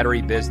in the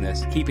battery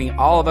business, keeping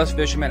all of us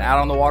fishermen out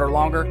on the water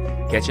longer,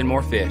 catching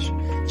more fish.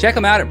 Check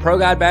them out at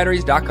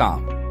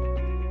ProGuideBatteries.com.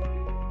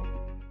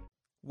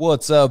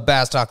 What's up,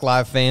 Bass Talk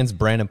Live fans?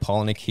 Brandon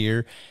Polnick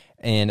here.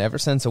 And ever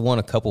since I won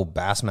a couple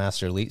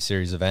Bassmaster Elite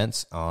Series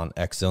events on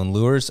X-Zone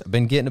Lures, I've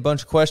been getting a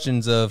bunch of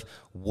questions of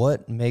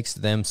what makes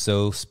them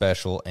so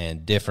special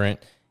and different.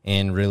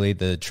 And really,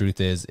 the truth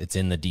is, it's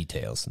in the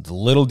details. The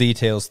little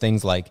details,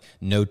 things like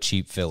no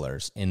cheap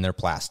fillers in their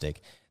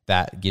plastic.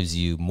 That gives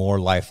you more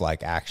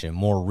lifelike action,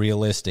 more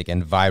realistic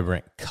and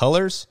vibrant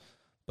colors.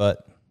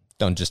 But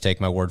don't just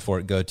take my word for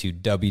it. Go to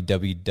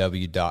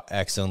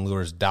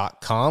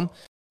www.xzonelures.com.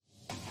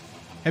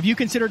 Have you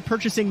considered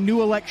purchasing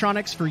new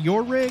electronics for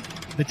your rig?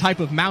 The type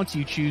of mounts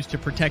you choose to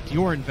protect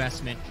your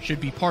investment should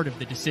be part of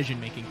the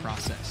decision-making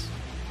process.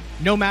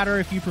 No matter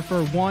if you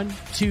prefer 1,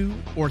 2,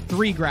 or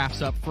 3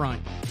 graphs up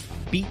front,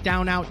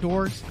 Beatdown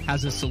Outdoors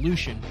has a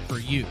solution for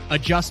you.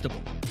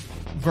 Adjustable,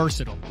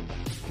 versatile,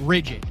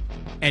 rigid,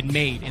 and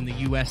made in the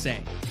USA.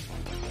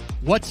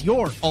 What's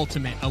your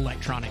ultimate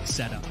electronics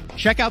setup?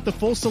 Check out the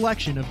full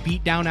selection of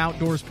Beatdown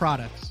Outdoors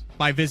products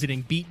by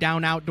visiting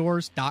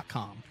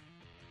beatdownoutdoors.com.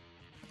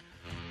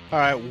 All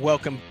right,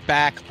 welcome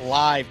back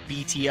live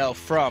BTL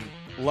from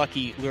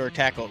Lucky Lure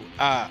Tackle.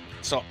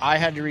 So I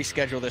had to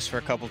reschedule this for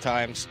a couple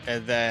times,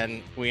 and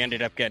then we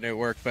ended up getting it at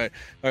work. But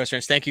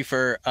friends, thank you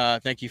for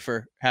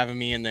having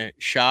me in the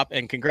shop,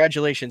 and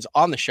congratulations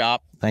on the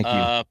shop. Thank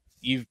you.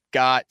 You've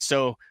got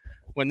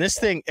when this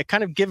thing, it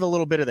kind of give a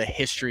little bit of the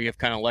history of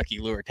kind of Lucky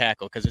Lure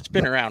Tackle, because it's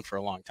been around for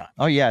a long time.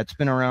 Oh yeah, it's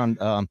been around.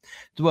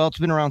 It's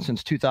been around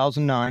since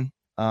 2009.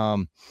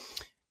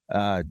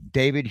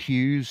 David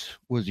Hughes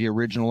was the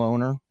original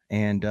owner.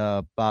 And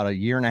about a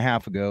year and a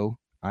half ago,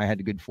 I had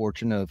the good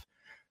fortune of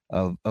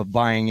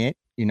buying it.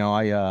 You know,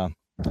 I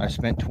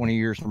spent 20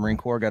 years in the Marine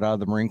Corps, got out of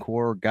the Marine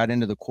Corps, got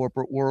into the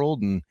corporate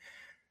world, and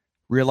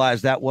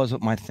realized that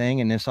wasn't my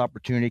thing. And this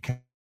opportunity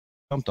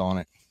jumped on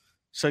it.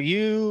 So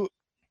you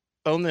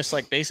own this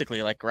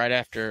basically right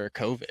after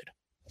COVID.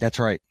 That's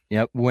right.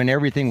 Yep. When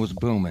everything was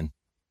booming.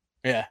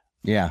 Yeah.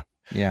 Yeah.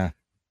 Yeah.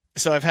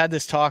 So I've had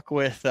this talk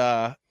with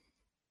a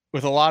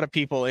lot of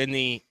people in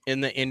the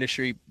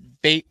industry,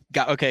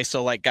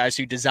 so guys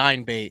who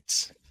design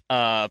baits,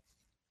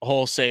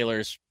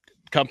 wholesalers,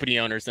 company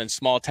owners, then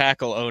small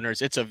tackle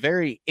owners. It's a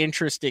very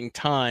interesting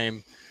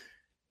time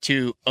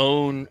to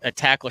own a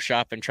tackle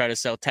shop and try to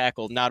sell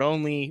tackle, not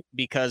only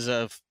because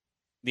of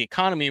the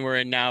economy we're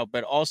in now,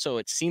 but also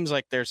it seems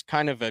like there's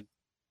kind of a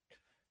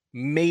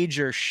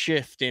major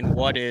shift in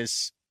what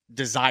is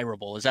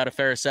desirable. Is that a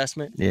fair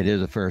assessment? It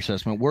is a fair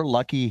assessment. We're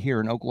lucky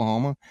here in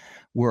Oklahoma.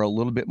 We're a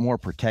little bit more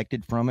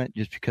protected from it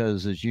just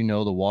because, as you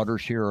know, the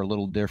waters here are a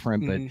little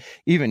different, but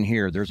even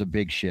here, there's a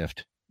big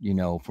shift,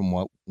 from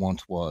what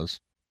once was.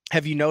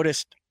 Have you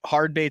noticed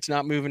hard baits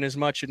not moving as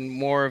much and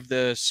more of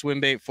the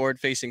swim bait forward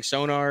facing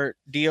sonar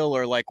deal,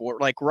 or like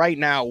right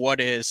now,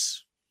 what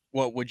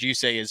would you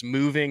say is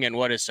moving and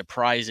what is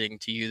surprising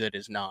to you that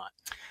is not?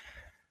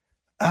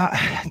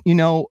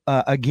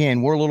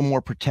 Again, we're a little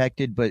more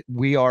protected, but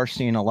we are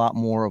seeing a lot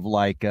more of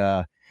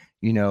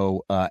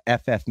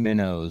FF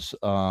minnows,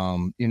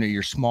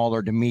 your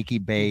smaller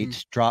Damiki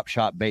baits, drop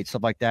shot baits,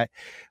 stuff like that.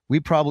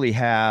 We probably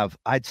have,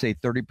 I'd say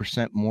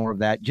 30% more of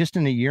that just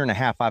in a year and a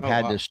half I've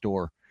had this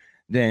store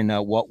than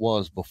what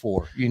was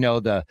before.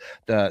 The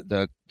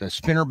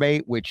spinner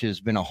bait, which has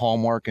been a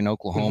hallmark in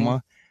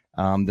Oklahoma,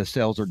 the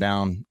sales are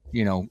down.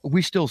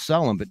 We still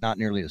sell them, but not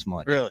nearly as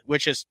much. Really?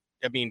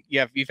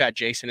 You've had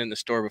Jason in the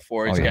store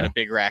before. He's got a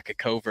big rack of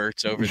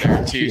coverts over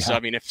there too. So,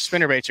 if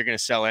spinner baits are going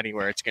to sell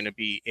anywhere, it's going to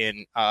be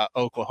in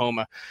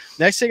Oklahoma.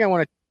 Next thing I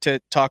wanted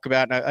to talk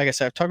about, and like I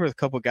said, I've talked with a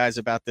couple of guys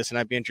about this, and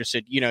I'd be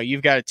interested.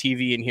 You've got a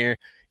TV in here.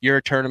 You're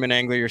a tournament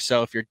angler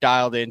yourself. You're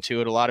dialed into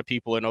it. A lot of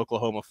people in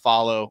Oklahoma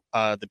follow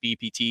the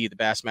BPT, the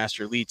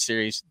Bassmaster Elite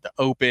Series, the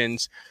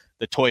Opens,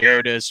 the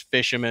Toyotas,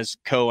 fish them as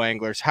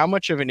co-anglers. How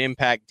much of an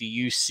impact do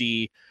you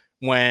see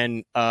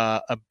when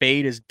a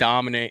bait is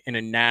dominant in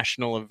a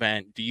national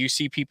event? Do you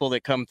see people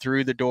that come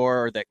through the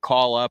door or that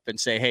call up and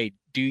say, hey,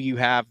 do you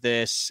have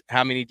this?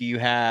 How many do you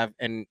have?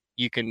 And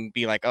you can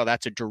be like, oh,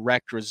 that's a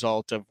direct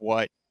result of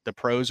what the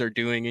pros are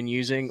doing and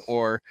using,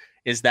 or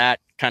is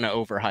that kind of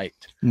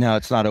overhyped? No,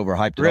 it's not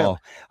overhyped at all.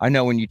 I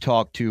know when you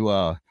talk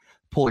to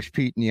Polish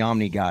Pete and the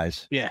Omni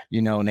guys. Yeah.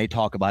 You know, and they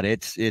talk about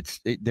it.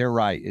 They're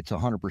right. It's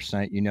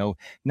 100%, you know,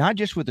 not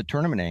just with the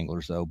tournament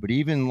anglers though, but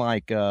even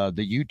like the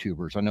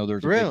YouTubers. I know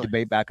there's a big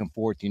debate back and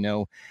forth, you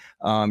know.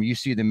 You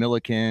see the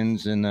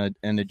Millikins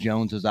and the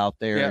Joneses out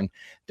there and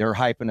they're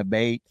hyping a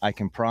bait. I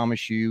can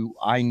promise you,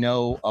 I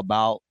know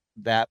about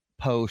that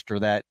post or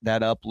that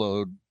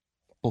upload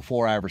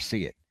before I ever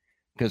see it,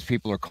 because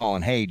people are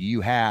calling, hey, do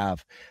you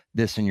have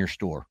this in your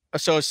store?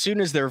 So as soon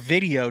as their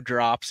video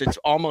drops, it's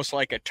almost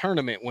like a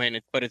tournament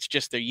win, but it's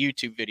just their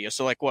YouTube video.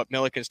 So like what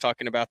Milliken's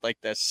talking about, like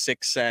the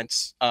 6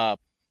 cents, the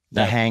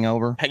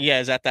hangover. Yeah.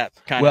 Is that kind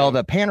of? Well,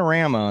 the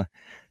panorama,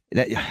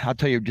 that I'll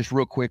tell you just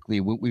real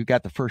quickly, we've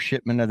got the first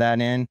shipment of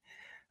that in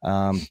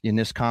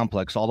this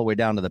complex all the way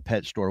down to the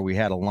pet store. We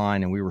had a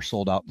line and we were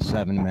sold out in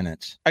 7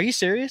 minutes. Are you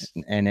serious?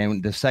 And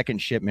then the second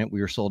shipment,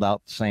 we were sold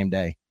out the same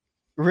day.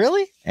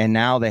 Really? And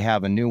now they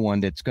have a new one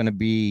that's going to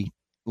be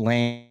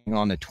laying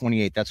on the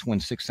 28th. That's when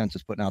 6 Cents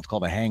is putting out. It's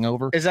called a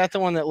hangover. Is that the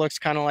one that looks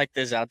kind of like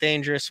the Out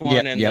Dangerous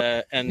one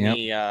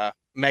the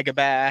Mega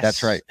Bass?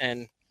 That's right.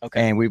 And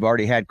and we've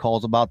already had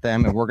calls about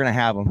them, and we're going to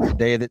have them the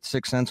day that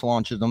 6 Cents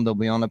launches them. They'll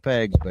be on the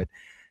pegs, but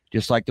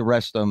just like the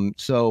rest of them.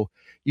 So,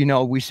 you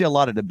know, we see a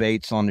lot of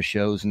debates on the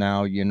shows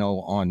now, you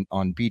know, on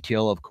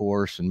BTL, of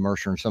course, and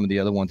Mercer and some of the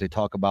other ones. They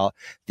talk about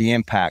the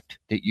impact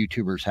that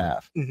YouTubers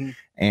have.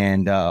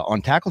 And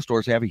on tackle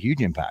stores, they have a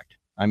huge impact.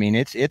 I mean,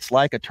 it's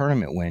like a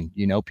tournament win.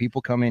 You know,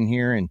 people come in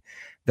here and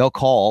they'll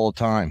call all the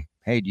time.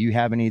 Hey, do you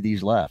have any of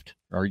these left?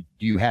 Or do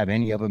you have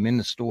any of them in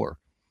the store?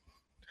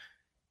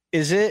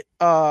 Is it,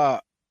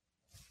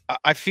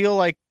 I feel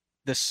like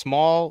the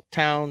small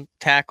town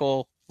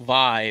tackle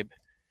vibe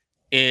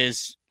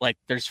is like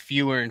there's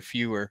fewer and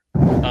fewer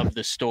of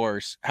the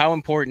stores. How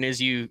important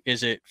is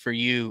it for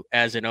you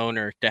as an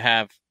owner to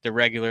have the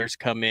regulars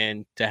come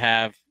in, to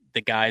have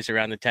the guys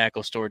around the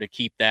tackle store, to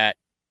keep that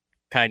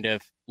kind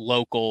of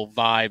local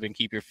vibe and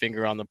keep your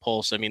finger on the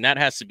pulse? I mean, that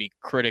has to be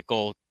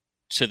critical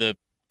to the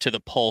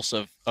pulse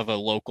of a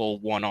local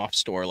one-off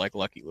store like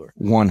Lucky Lure.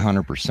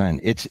 100%.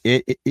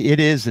 It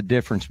is the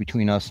difference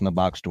between us and the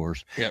box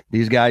stores. Yep.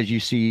 These guys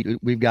you see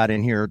we've got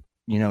in here,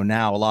 you know,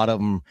 now a lot of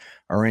them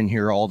are in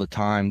here all the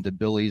time. The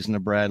Billies and the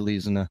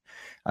Bradleys and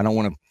I don't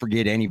want to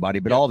forget anybody,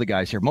 but all the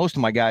guys here, most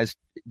of my guys,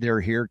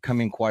 they're here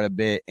coming quite a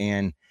bit.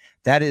 And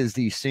that is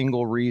the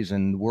single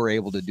reason we're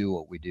able to do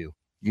what we do,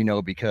 you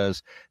know,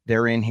 because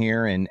they're in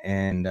here and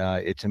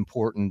it's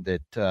important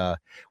that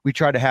we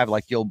try to have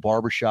like the old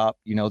barbershop,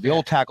 you know, the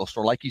old tackle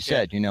store, like you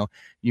said, you know,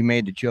 you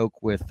made the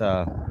joke with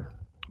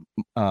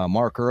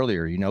Mark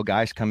earlier, you know,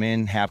 guys come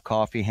in, have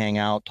coffee, hang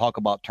out, talk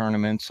about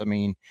tournaments. I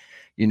mean,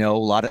 you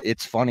know,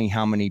 it's funny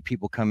how many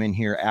people come in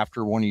here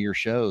after one of your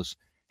shows.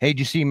 Hey, did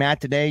you see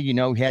Matt today? You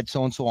know, he had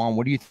so-and-so on.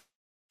 What do you think?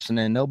 And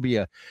then there'll be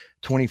a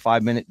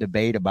 25-minute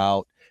debate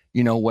about,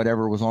 you know,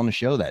 whatever was on the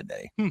show that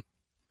day.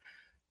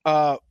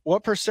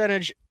 What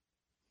percentage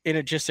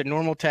in just a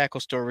normal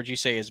tackle store would you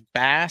say is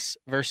bass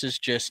versus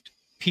just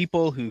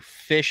people who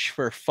fish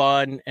for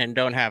fun and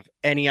don't have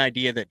any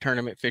idea that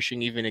tournament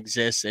fishing even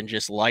exists and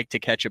just like to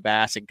catch a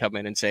bass and come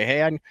in and say,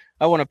 hey,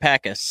 I want to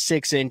pack a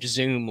 6-inch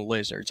Zoom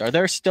lizards? Are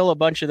there still a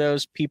bunch of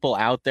those people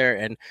out there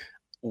and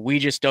we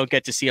just don't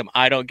get to see them?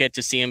 I don't get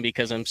to see them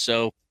because I'm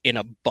so in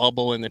a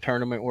bubble in the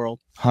tournament world.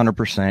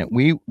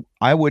 100%.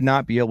 I would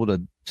not be able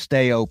to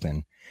stay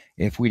open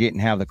if we didn't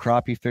have the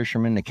crappie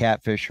fishermen, the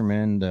cat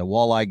fishermen, the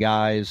walleye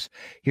guys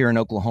here in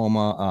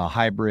Oklahoma.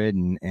 Hybrid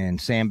and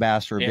sand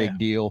bass are a big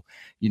deal,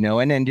 you know,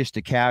 and then just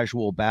the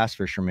casual bass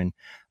fishermen.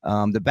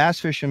 The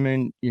bass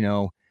fishermen, you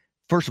know,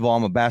 first of all,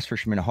 I'm a bass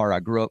fisherman at heart. I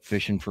grew up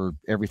fishing for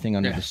everything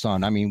under the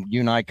sun. I mean,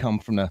 you and I come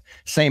from the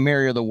same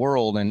area of the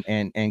world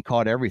and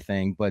caught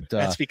everything, but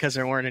that's because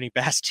there weren't any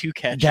bass to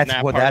catch in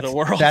that part of the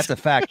world. That's a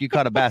fact. You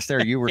caught a bass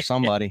there. You were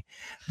somebody,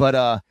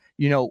 but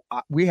you know,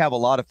 we have a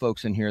lot of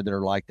folks in here that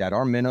are like that.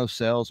 Our minnow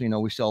sells, you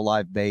know, we sell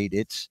live bait.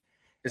 Is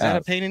that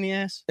a pain in the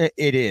ass?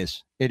 It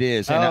is.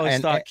 I always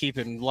thought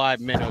keeping live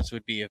minnows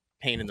would be a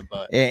pain in the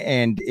butt.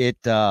 And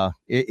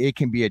it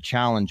can be a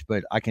challenge,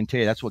 but I can tell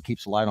you that's what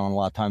keeps the light on a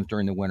lot of times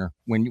during the winter.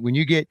 When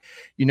you get,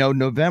 you know,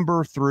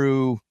 November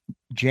through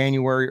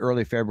January,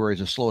 early February is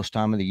the slowest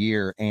time of the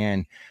year.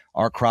 And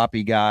our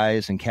crappie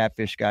guys and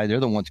catfish guys, they're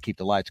the ones that keep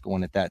the lights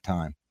going at that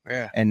time.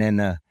 Yeah. And then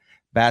the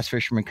bass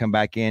fishermen come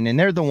back in and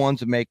they're the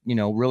ones that make, you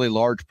know, really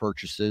large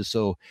purchases.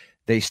 So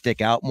they stick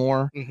out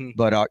more,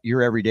 but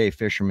your everyday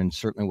fisherman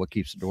certainly what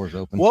keeps the doors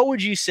open. What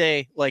would you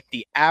say, like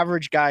the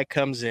average guy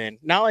comes in,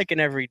 not like an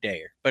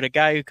everydayer, but a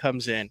guy who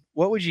comes in,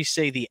 what would you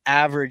say the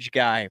average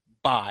guy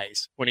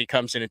buys when he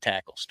comes in a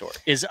tackle store?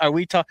 Are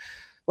we talking,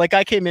 like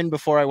I came in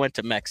before I went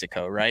to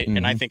Mexico, right?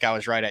 And I think I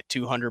was right at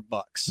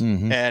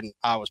 $200 and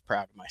I was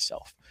proud of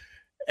myself.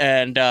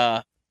 And,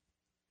 but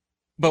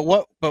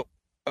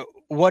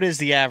what is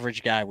the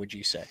average guy, would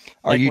you say?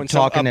 Are you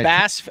talking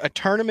a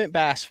tournament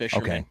bass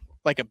fisherman,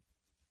 like a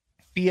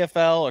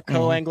BFL or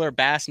co-angler,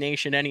 Bass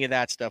Nation, any of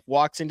that stuff,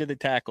 walks into the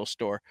tackle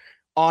store,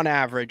 on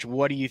average,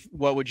 what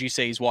would you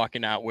say he's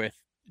walking out with?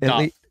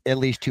 At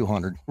least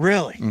 200.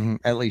 Really?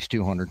 At least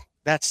 200.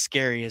 that's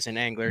scary as an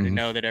angler to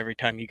know that every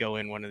time you go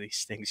in one of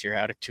these things, you're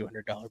out a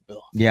 $200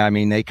 bill. Yeah, I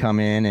mean, they come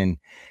in and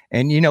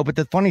but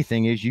the funny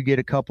thing is, you get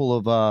a couple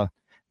of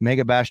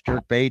Megabass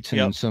jerk baits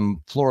and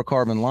some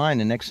fluorocarbon line,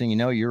 the next thing you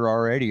know, you're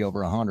already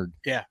over 100.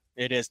 Yeah,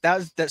 it is. That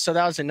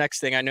was the next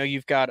thing. I know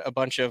you've got a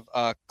bunch of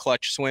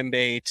clutch swim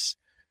baits.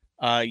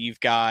 You've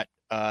got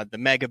the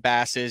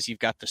Megabasses, you've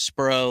got the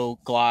Spro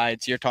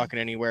glides. You're talking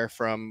anywhere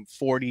from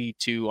 $40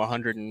 to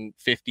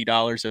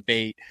 $150 a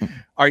bait.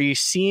 Are you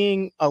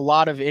seeing a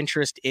lot of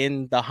interest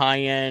in the high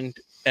end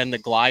and the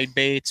glide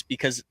baits?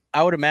 Because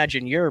I would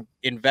imagine you're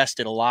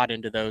invested a lot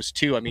into those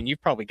too. I mean,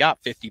 you've probably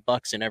got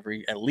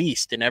 $50 at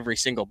least in every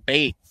single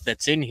bait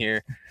that's in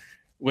here,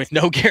 with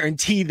no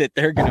guarantee that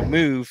they're going to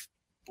move.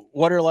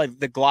 What are like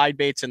the glide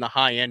baits and the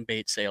high end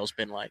bait sales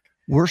been like?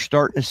 We're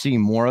starting to see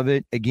more of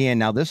it again.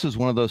 Now, this is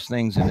one of those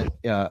things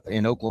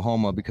in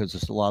Oklahoma, because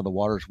it's a lot of the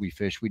waters we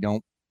fish.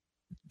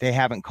 They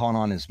haven't caught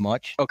on as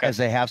much as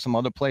they have some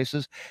other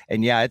places.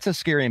 And yeah, it's a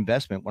scary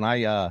investment. When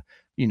I,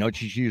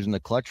 just using the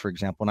clutch, for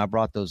example, when I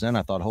brought those in,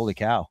 I thought, holy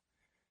cow,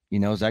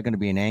 is that going to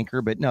be an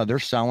anchor? But no, they're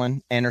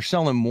selling, and they're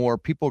selling more.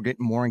 People are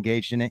getting more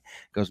engaged in it.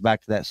 Goes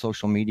back to that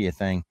social media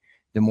thing.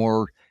 The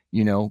more,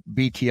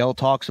 BTL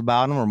talks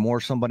about them, or more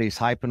somebody's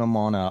hyping them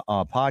on a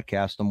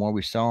podcast, the more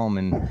we sell them.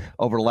 And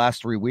over the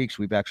last 3 weeks,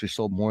 we've actually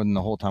sold more than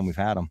the whole time we've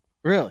had them.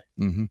 Really?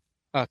 Mm-hmm.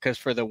 Because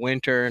for the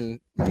winter,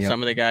 and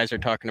some of the guys are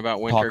talking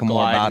about winter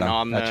gliding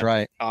on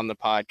the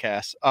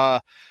podcast.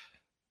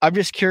 I'm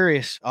just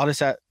curious. I'll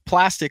just ask,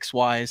 plastics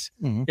wise,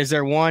 is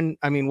there one?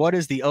 I mean, what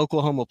is the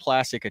Oklahoma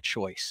plastic a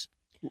choice?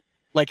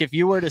 Like, if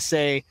you were to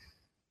say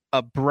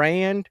a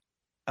brand,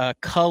 a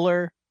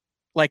color,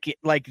 like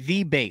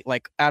the bait,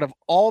 like out of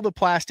all the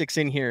plastics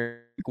in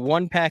here,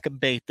 one pack of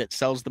bait that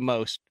sells the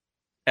most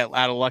at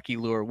a Lucky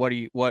Lure,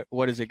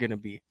 what is it going to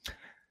be?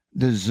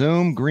 The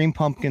Zoom Green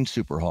Pumpkin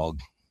Super Hog.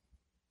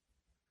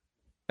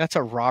 That's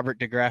a Robert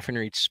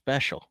DeGraffenreid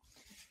special.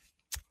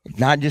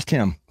 Not just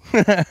him.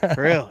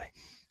 Really?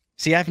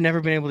 See, I've never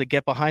been able to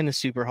get behind the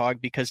Super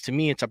Hog, because to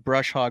me, it's a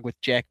brush hog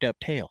with jacked up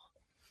tail.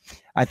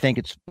 I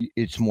think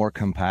it's more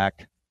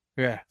compact.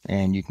 Yeah.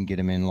 And you can get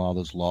them in a lot of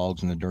those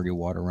logs and the dirty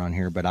water around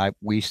here. But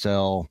we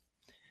sell,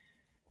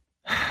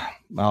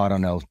 I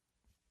don't know,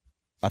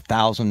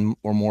 1,000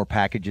 or more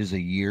packages a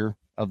year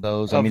of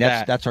those. I mean,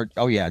 that's our,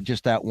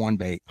 just that one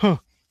bait. Huh.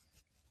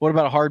 What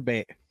about a hard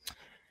bait?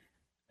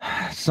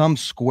 Some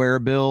square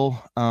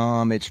bill.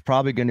 It's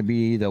probably going to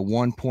be the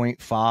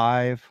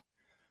 1.5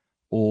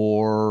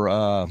 or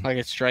like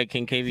a Strike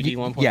King KVD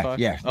 1.5.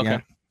 Yeah. Okay. Yeah.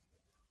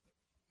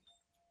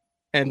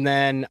 And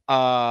then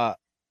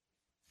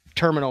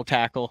terminal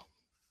tackle,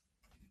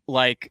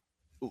 like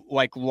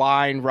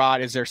line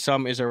rod. Is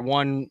there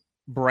one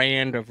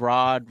brand of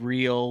rod,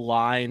 reel,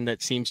 line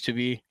that seems to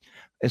be?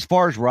 As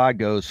far as rod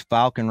goes,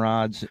 Falcon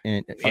rods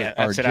that's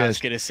what I was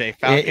going to say.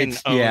 Falcon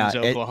owns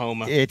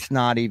Oklahoma. It's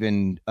not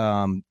even,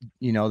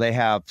 they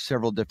have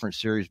several different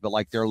series, but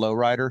like their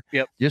lowrider,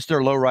 just their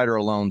lowrider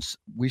alone,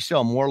 we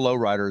sell more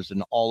lowriders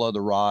than all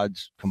other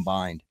rods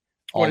combined.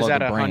 What is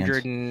that?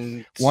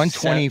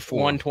 124.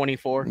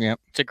 124. Yep.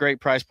 It's a great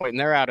price point, and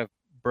they're out of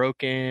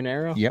Broken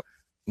Arrow. Yep.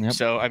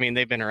 So I mean,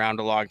 they've been around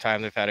a long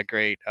time. They've had a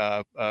great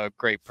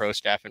pro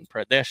staff, and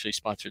they actually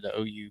sponsored the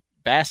OU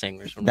bass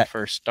anglers when we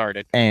first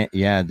started. And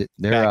they're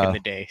back in the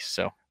day.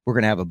 So we're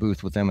gonna have a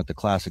booth with them at the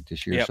Classic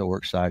this year. So we're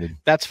excited.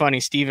 That's funny.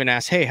 Steven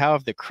asked, "Hey, how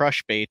have the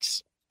Crush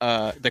baits,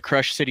 the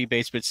Crush City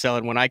baits, been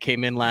selling?" When I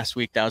came in last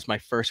week, that was my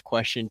first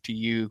question to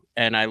you,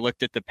 and I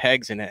looked at the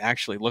pegs, and it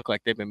actually looked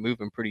like they've been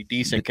moving pretty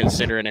decent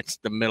considering it's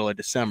the middle of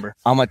December.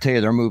 I'm gonna tell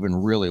you, they're moving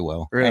really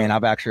well, and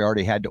I've actually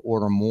already had to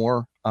order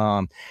more.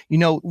 One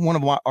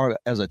of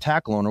as a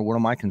tackle owner, one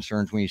of my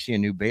concerns when you see a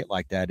new bait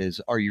like that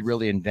is, are you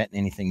really inventing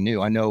anything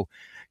new? I know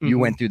you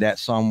went through that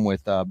some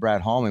with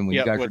Brad Hallman when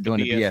you guys were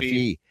doing the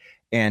BFE.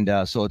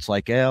 And so it's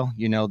like,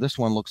 this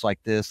one looks like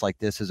this,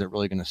 isn't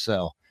really going to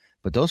sell.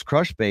 But those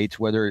Crush baits,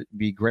 whether it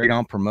be great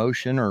on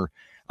promotion, or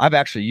I've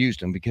actually used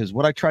them, because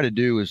what I try to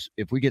do is,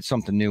 if we get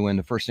something new in,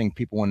 the first thing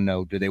people want to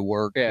know, do they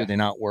work? Do they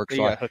not work?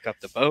 So you hook up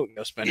the boat and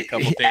go spend a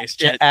couple days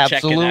checking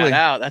that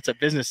out. That's a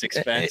business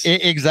expense.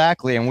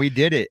 Exactly. And we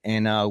did it.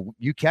 And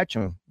you catch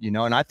them,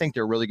 and I think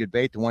they're a really good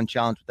bait. The one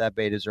challenge with that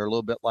bait is they're a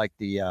little bit like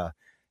the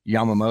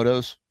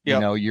Yamamoto's.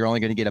 You're only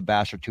going to get a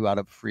bass or two out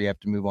of it before you have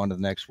to move on to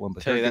the next one.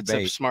 But that's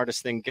the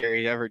smartest thing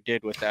Gary ever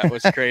did with that,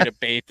 was create a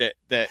bait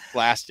that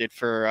lasted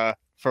for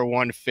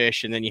one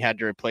fish, and then you had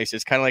to replace it.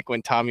 It's kind of like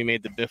when Tommy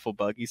made the biffle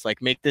bug. He's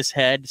like, make this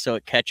head so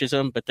it catches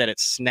them, but then it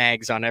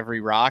snags on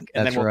every rock,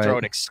 and then we'll throw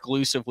it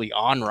exclusively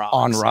on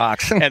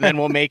rocks. And then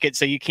we'll make it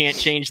so you can't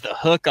change the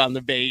hook on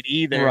the bait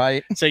either.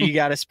 Right. So you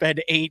got to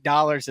spend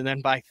 $8 and then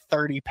buy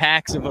 30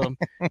 packs of them.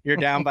 You're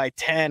down by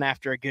 10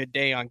 after a good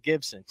day on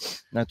Gibson.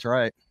 That's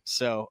right.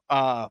 So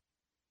how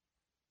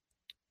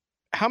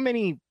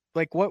many,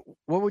 like, what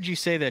would you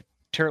say that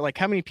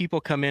how many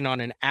people come in on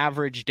an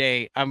average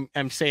day?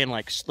 I'm saying,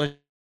 like, let's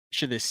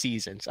of the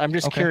seasons? I'm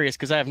just curious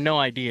because I have no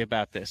idea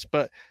about this,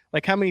 but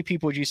like how many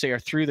people would you say are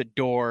through the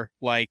door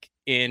like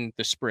in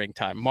the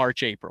springtime,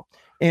 March, April?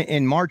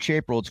 In March,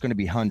 April, it's going to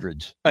be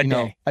hundreds. A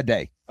day.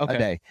 Okay. A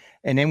day.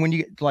 And then when you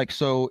get like,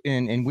 so,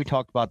 and we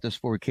talked about this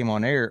before we came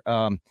on air,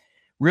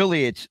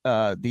 really it's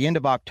the end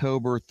of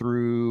October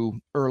through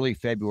early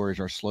February is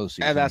our slow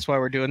season. And that's why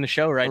we're doing the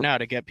show right now,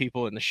 to get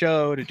people in the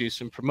show, to do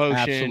some promotion.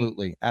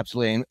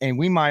 Absolutely. And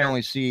we might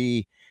only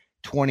see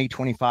 20,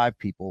 25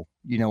 people,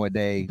 a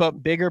day.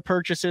 But bigger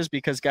purchases,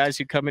 because guys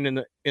who come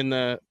in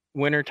the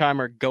wintertime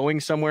are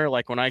going somewhere.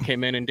 Like when I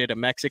came in and did a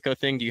Mexico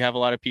thing, do you have a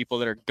lot of people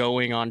that are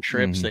going on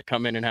trips that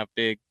come in and have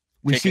big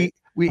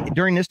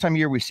during this time of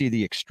year, we see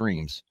the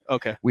extremes.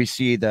 Okay. We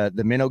see the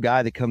minnow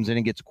guy that comes in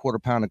and gets a quarter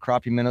pound of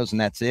crappie minnows and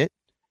that's it.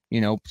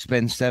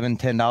 Spend $7,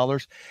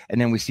 $10. And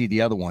then we see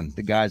the other one,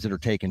 the guys that are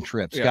taking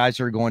trips, guys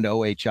that are going to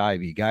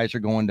OHIV, guys are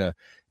going to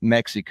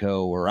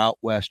Mexico or out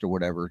West or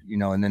whatever,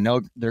 and then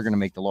they're going to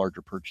make the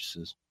larger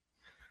purchases.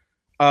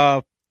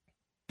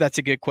 That's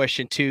a good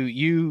question too.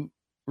 You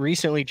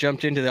recently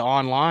jumped into the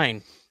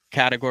online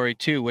category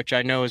too, which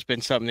I know has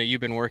been something that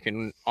you've been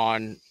working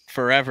on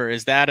forever.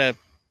 Is that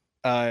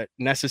a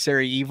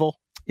necessary evil?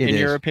 In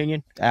your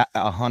opinion?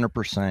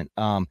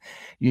 100%.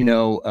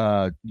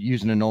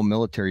 Using an old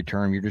military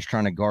term, you're just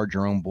trying to guard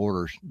your own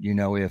borders.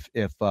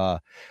 If the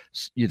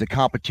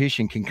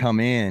competition can come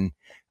in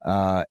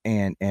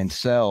and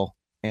sell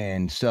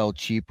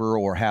cheaper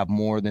or have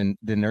more, then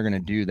they're going to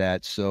do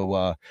that.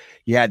 So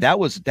that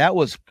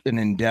was an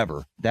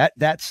endeavor.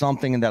 That's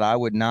something that I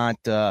would not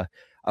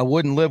I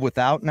wouldn't live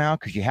without now,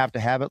 because you have to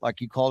have it,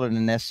 like you called it, a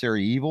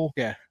necessary evil.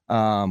 Yeah.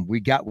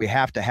 We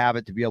have to have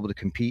it to be able to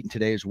compete in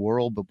today's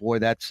world. But boy,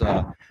 that's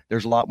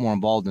there's a lot more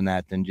involved in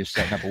that than just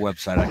setting up a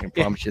website. I can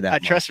promise you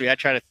that. Trust me, I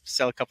try to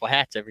sell a couple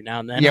hats every now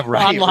and then. Yeah,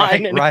 right,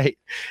 online. Right.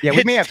 Yeah,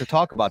 we may have to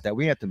talk about that.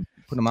 We have to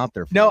put them out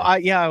there.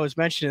 I was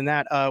mentioning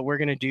that we're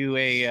gonna do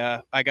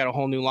I got a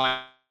whole new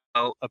line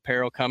of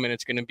apparel coming.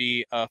 It's gonna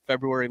be a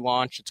February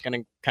launch. It's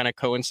gonna kind of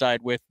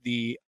coincide with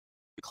the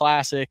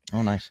Classic.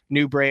 Oh, nice.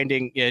 New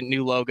branding,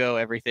 new logo,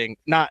 everything.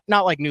 Not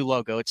like new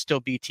logo. It's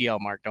still BTL,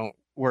 Mark. Don't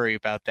worry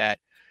about that.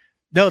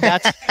 No,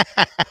 that's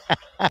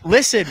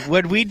listen,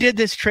 when we did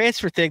this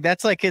transfer thing,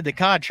 that's like in the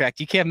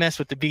contract. You can't mess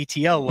with the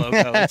BTL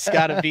logo. It's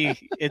gotta be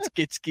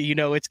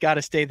it's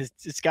gotta stay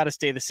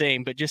the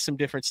same, but just some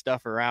different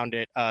stuff around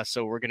it.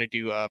 So we're gonna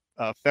do a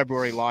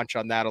February launch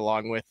on that,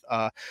 along with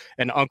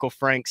an Uncle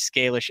Frank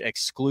Scalish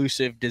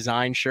exclusive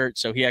design shirt.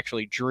 So he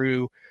actually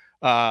drew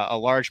a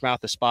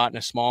largemouth, a spot, and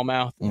a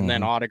smallmouth, and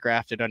then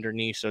autographed it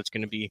underneath. So it's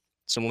going to be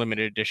some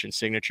limited edition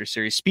signature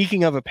series.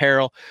 Speaking of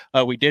apparel,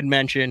 we did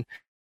mention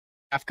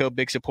AFCO,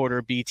 big supporter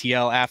of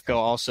BTL. AFCO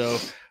also,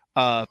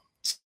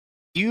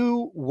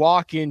 you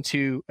walk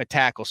into a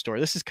tackle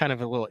store. This is kind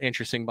of a little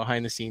interesting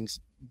behind the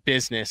scenes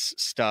business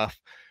stuff.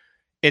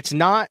 It's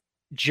not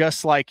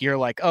just like you're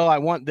like, oh, I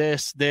want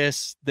this. There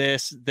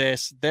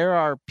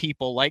are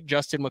people like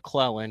Justin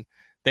McClellan.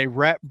 They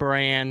rep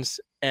brands,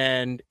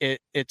 and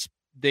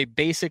they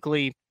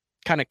basically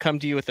kind of come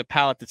to you with a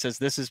palette that says,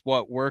 this is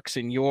what works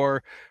in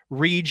your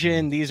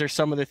region. These are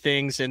some of the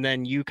things. And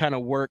then you kind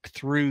of work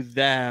through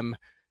them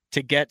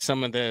to get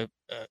some of the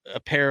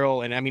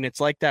apparel. And I mean, is it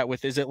like that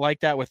with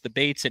the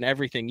baits and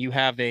everything? You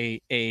have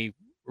a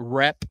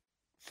rep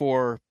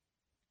for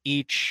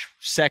each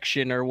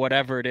section or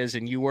whatever it is,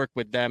 and you work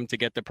with them to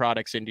get the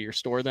products into your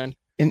store then?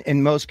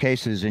 In most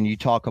cases, and you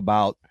talk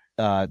about,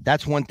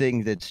 that's one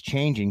thing that's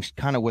changing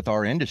kind of with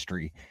our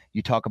industry.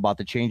 You talk about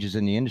the changes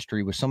in the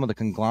industry with some of the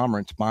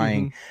conglomerates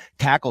buying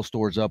tackle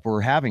stores up. We're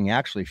having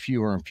actually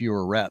fewer and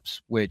fewer reps,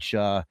 which,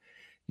 that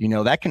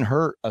can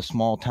hurt a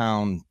small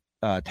town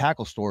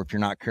tackle store if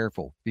you're not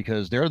careful,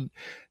 because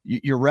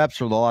your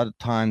reps are a lot of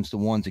times the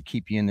ones that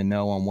keep you in the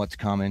know on what's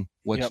coming,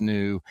 what's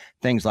new,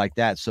 things like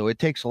that. So it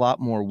takes a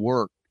lot more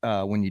work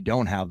when you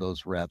don't have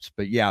those reps.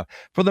 But yeah,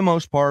 for the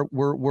most part,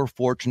 we're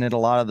fortunate. A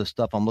lot of the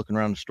stuff, I'm looking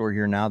around the store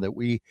here now, that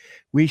we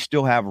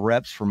still have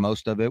reps for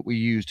most of it. We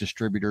use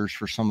distributors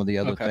for some of the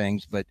other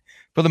things, but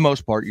for the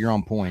most part, you're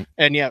on point.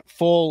 And yeah,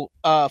 full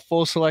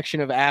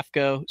selection of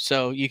AFCO.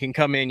 So you can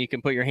come in, you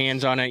can put your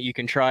hands on it, you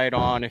can try it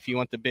on if you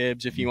want the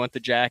bibs, if you want the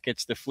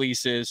jackets, the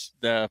fleeces,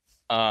 the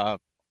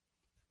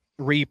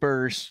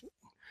reapers.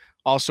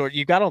 Also,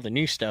 you got all the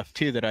new stuff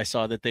too that I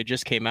saw that they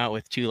just came out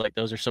with too. Like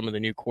those are some of the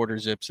new quarter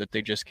zips that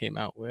they just came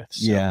out with.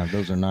 So, yeah,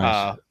 those are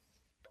nice.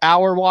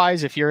 Hour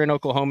wise, if you're in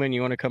Oklahoma and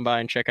you want to come by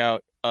and check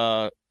out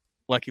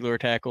Lucky Lure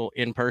Tackle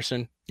in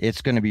person,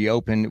 it's going to be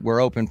open. We're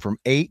open from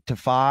 8 to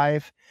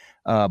 5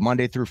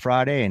 Monday through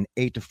Friday, and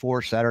 8 to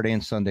 4 Saturday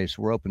and Sunday.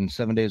 So we're open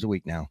 7 days a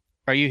week now.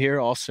 Are you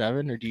here all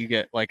 7, or do you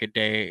get like a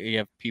day? You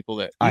have people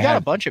that got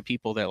a bunch of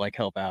people that like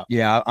help out.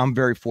 Yeah, I'm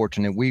very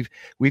fortunate. We've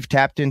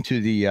tapped into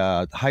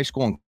the high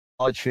school and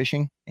college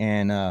fishing,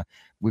 and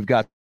we've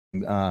got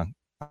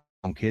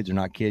kids or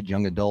not kids,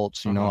 young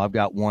adults. I've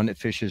got one that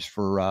fishes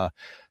for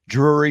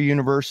Drury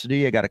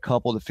University. I got a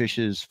couple that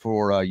fishes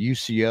for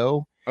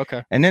UCO.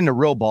 Okay. And then the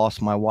real boss,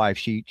 my wife,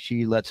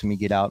 she lets me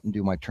get out and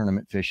do my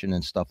tournament fishing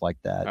and stuff like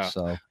that.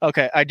 So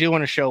okay, I do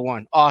want to show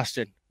one.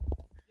 Austin,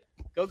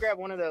 Go grab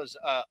one of those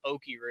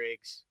Oki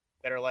rigs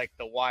that are like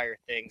the wire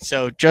thing.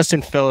 So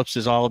Justin Phillips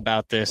is all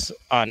about this.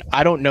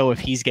 I don't know if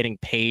he's getting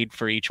paid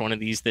for each one of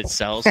these that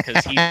sells,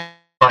 because he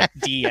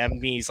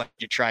DM'd me. He's like,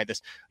 "You try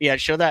this." Yeah,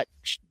 show that.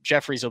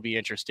 Jeffries will be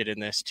interested in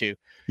this too.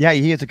 Yeah,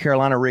 he is a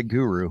Carolina rig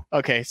guru.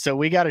 Okay, so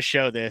we got to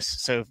show this.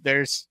 So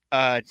there's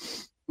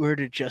where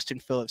did Justin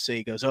Phillips say?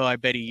 He goes, "Oh, I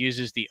bet he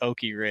uses the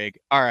Oki rig."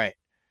 All right.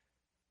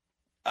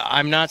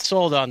 I'm not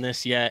sold on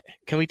this yet.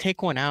 Can we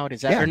take one out?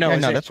 Is that or no? Yeah,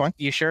 is no, that's fine.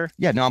 You sure?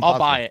 Yeah, no, I'll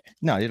buy it.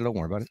 No, you don't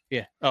worry about it.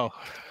 Yeah. Oh,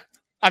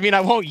 I mean,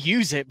 I won't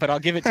use it, but I'll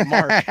give it to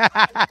Mark.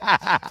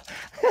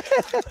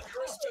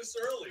 Christmas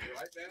early,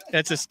 right, man?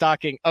 That's a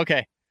stocking.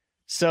 Okay,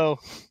 so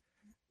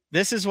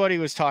this is what he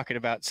was talking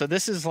about. So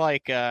this is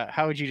like,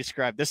 how would you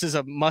describe? This is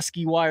a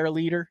musky wire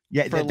leader.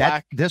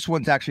 Yeah, this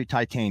one's actually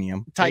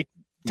titanium.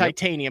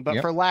 Titanium,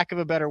 but for lack of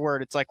a better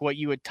word, it's like what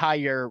you would tie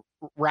your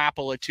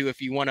Rapala to if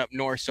you went up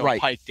north, so a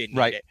pipe didn't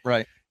hit it.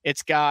 Right.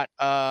 It's got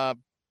a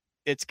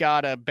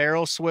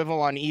barrel swivel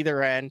on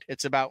either end.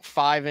 It's about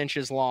 5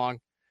 inches long,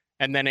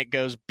 and then it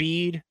goes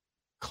bead,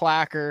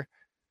 clacker.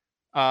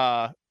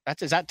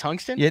 Is that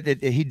tungsten? Yeah,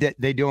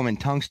 they do them in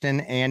tungsten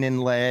and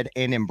in lead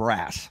and in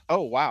brass.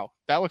 Oh wow,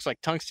 that looks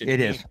like tungsten.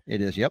 It is.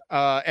 Yep.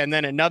 And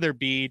then another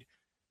bead,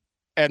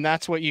 and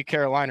that's what you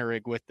Carolina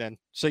rig with. Then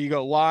so you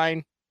go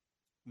line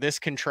this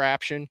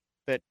contraption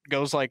that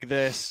goes like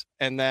this,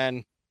 and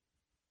then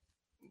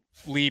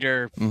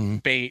leader,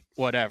 bait,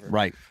 whatever.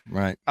 Right.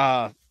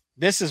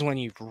 This is when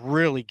you've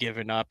really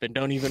given up and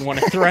don't even want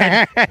to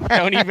thread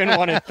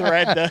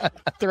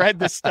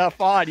the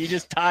stuff on. You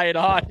just tie it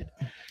on.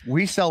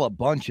 We sell a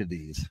bunch of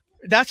these.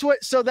 That's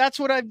what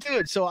I'm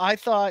doing. So I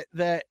thought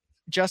that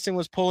Justin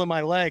was pulling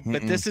my leg,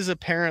 but this is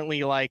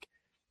apparently like,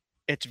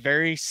 it's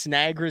very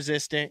snag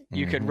resistant.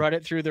 You could run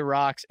it through the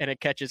rocks and it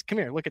catches. Come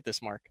here, look at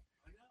this, Mark.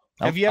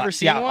 Have you ever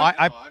seen one?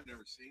 I've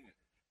never seen it.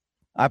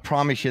 I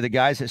promise you, the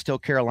guys that still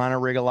Carolina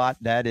rig a lot,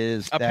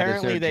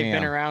 apparently they've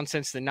been around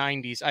since the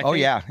 90s.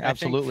 Absolutely. I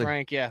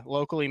think Frank,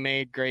 locally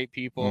made, great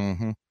people.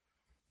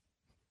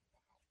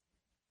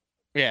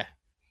 Yeah.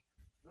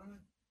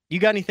 You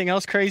got anything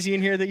else crazy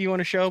in here that you want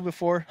to show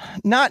before?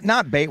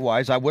 Not bait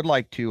wise. I would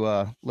like to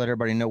let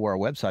everybody know where our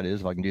website is,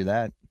 if I can do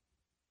that.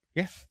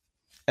 Yeah.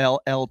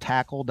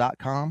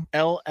 lltackle.com.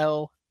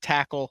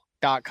 lltackle.com.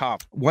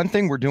 One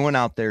thing we're doing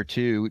out there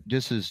too,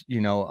 this is,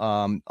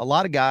 a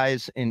lot of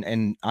guys,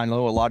 and I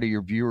know a lot of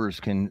your viewers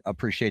can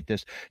appreciate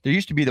this. There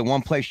used to be the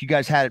one place you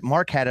guys had it.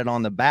 Mark had it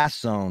on the Bass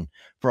Zone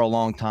for a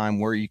long time,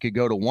 where you could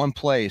go to one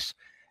place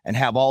and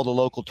have all the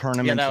local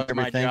tournaments. Yeah, that was and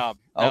everything. my job.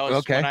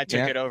 Okay. When I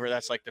took it over,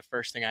 that's like the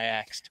first thing I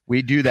asked.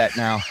 We do that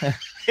now.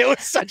 It was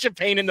such a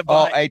pain in the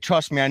butt. Oh, hey,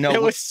 trust me, I know.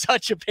 It was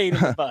such a pain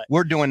in the butt.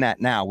 We're doing that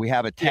now. We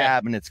have a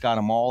tab and it's got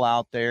them all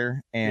out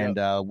there. And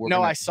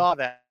I saw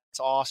that. It's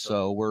awesome.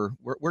 So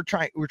we're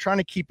trying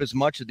to keep as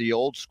much of the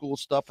old school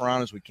stuff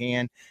around as we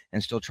can,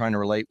 and still trying to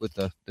relate with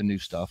the new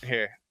stuff.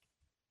 Here,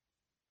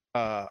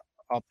 I'll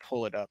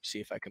pull it up. See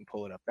if I can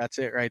pull it up. That's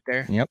it right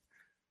there. Yep.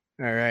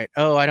 All right.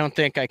 Oh, I don't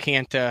think I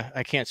can't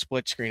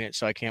split screen it,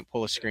 so I can't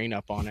pull a screen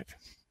up on it.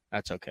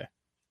 That's okay.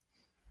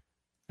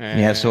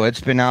 Yeah. So it's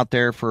been out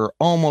there for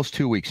almost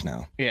 2 weeks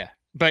now. Yeah.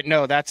 But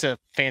no, that's a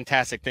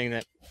fantastic thing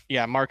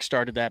Mark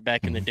started that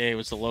back in the day. It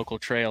was the local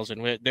trails,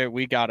 and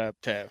we got up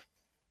to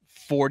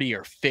 40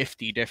 or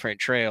 50 different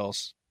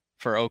trails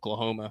for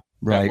Oklahoma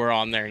that were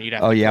on there. And you'd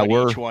have to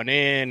put each one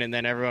in, and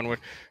then everyone would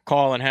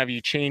call and have you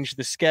change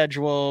the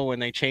schedule when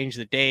they change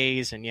the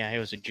days. And it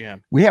was a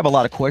gym. We have a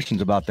lot of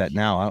questions about that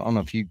now. I don't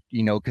know if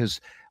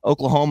because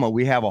Oklahoma,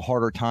 we have a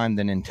harder time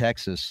than in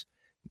Texas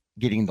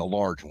getting the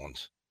large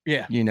ones.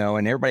 Yeah.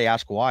 And everybody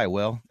asks why.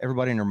 Well,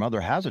 everybody and their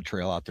mother has a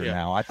trail out there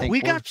now. I think we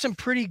got some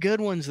pretty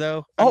good ones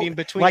though.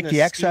 Between like the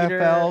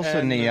XFLs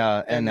and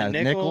the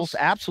Nichols.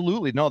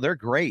 Absolutely. No, they're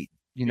great.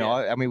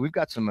 I mean, we've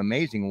got some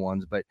amazing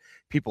ones, but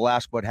people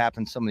ask what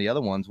happened to some of the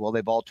other ones. Well,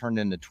 they've all turned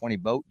into 20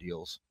 boat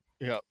deals.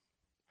 Yeah.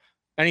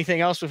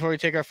 Anything else before we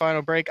take our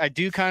final break? I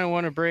do kind of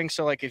want to bring,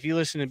 so like if you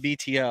listen to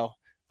BTL,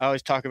 I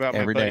always talk about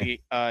my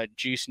buddy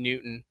Juice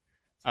Newton,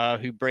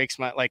 who breaks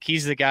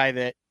he's the guy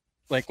that,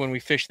 like when we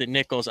fish the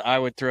Nichols, I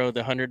would throw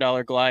the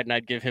 $100 glide and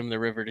I'd give him the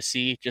river to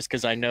sea, just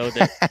because I know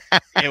that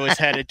it was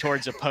headed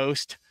towards a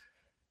post.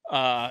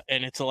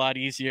 And it's a lot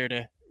easier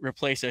to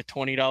replace a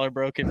 $20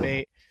 broken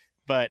bait.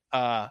 But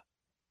I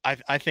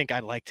think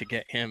I'd like to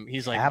get him.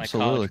 He's like my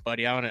college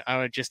buddy. I want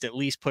to just at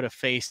least put a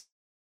face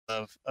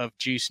of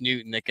Juice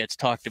Newton that gets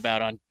talked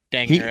about on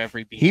dang near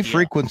every BTL. He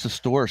frequents the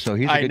store, so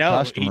he's a good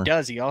customer. He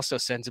does. He also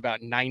sends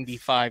about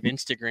 95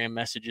 Instagram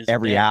messages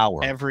every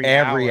hour. Every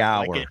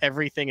hour. Like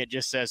everything, it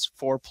just says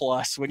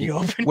 4+ when you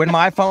open. When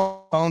my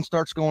phone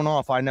starts going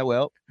off, I know,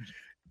 well,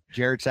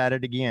 Jared's at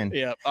it again.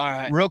 Yeah. All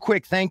right. Real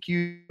quick, thank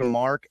you to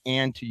Mark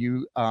and to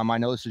you. I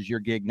know this is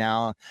your gig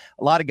now.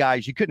 A lot of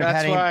guys, you couldn't have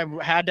had him. That's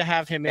why I had to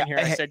have him in here.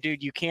 I said,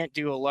 dude, you can't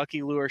do a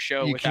Lucky Lure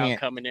show without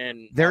coming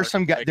in. There's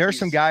some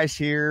guys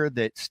here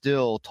that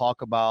still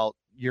talk about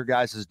your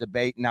guys'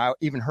 debate. And I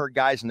even heard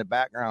guys in the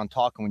background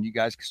talking when you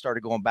guys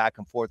started going back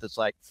and forth. It's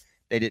like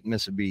they didn't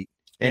miss a beat.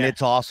 And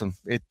it's awesome.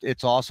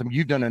 It's awesome.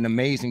 You've done an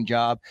amazing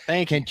job.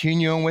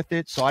 Continuing with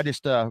it. So I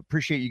just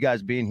appreciate you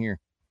guys being here.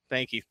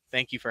 Thank you.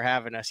 Thank you for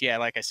having us. Yeah,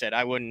 like I said,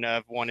 I wouldn't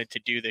have wanted to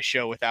do the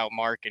show without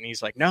Mark. And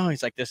he's like, no,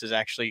 he's like, this is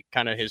actually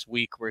kind of his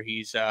week where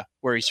he's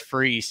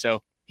free.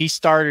 So he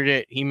started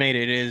it. He made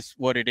it is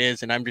what it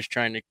is. And I'm just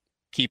trying to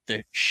keep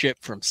the ship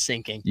from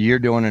sinking. You're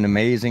doing an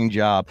amazing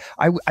job.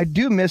 I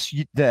do miss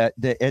that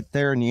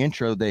there in the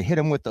intro, they hit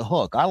him with the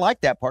hook. I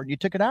like that part. You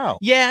took it out.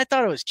 Yeah, I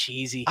thought it was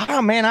cheesy.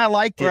 Oh man, I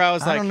liked it. Where I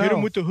was like, hit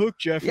him with the hook,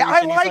 Jeffrey. Yeah,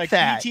 I like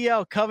that.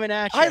 BTL coming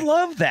at you. I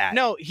love that.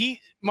 No,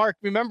 Mark,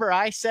 remember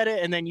I said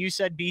it and then you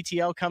said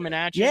BTL coming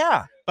at you?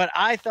 Yeah. But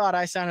I thought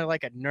I sounded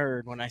like a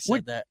nerd when I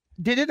said that.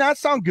 Did it not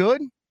sound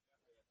good?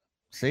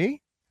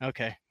 See?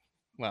 Okay.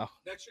 Well,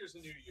 next year's a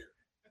new year.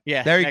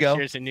 Yeah, there you go. Next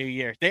year's a new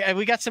year.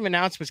 We got some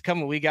announcements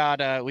coming. We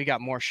got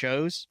more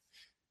shows.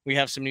 We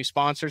have some new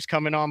sponsors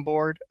coming on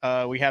board.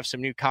 We have some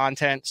new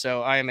content.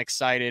 So I am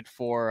excited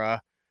for.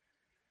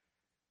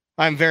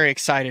 I'm very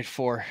excited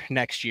for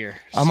next year.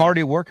 I'm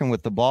already working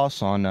with the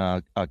boss on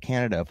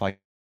Canada. If I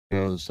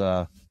those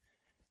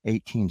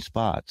 18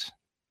 spots.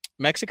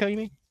 Mexico, you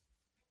mean?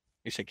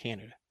 You said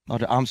Canada. Oh,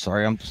 I'm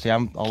sorry.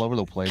 I'm all over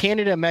the place.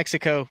 Canada,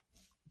 Mexico.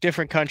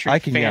 Different country,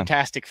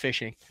 fantastic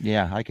fishing.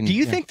 Yeah, I can. Do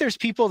you think there's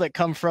people that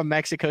come from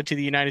Mexico to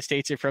the United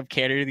States or from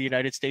Canada to the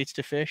United States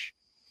to fish?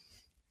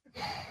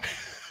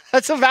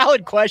 That's a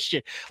valid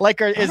question.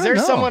 Like, is there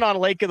someone on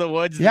Lake of the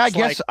Woods? Yeah,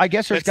 I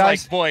guess there's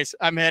guys. Like, boys,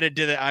 I'm headed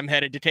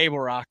to Table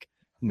Rock.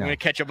 No. I'm gonna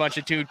catch a bunch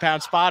of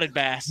 2-pound spotted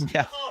bass.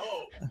 Yeah.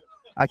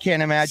 I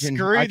can't imagine.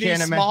 Screw these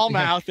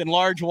smallmouth and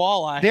large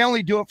walleye. They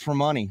only do it for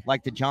money,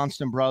 like the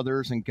Johnston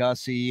brothers and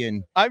Gussie,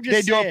 and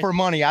they do it for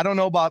money. I don't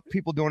know about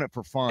people doing it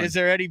for fun. Is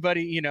there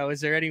anybody,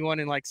 is there anyone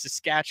in like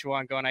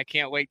Saskatchewan going, I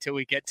can't wait till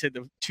we get to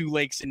the 2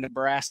 lakes in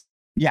Nebraska?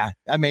 Yeah,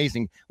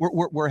 amazing.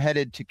 We're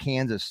headed to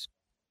Kansas,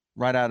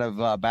 right out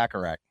of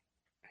Bacharach.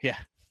 Yeah.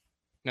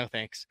 No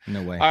thanks.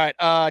 No way. All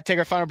right. Take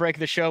our final break of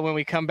the show. When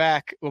we come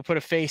back, we'll put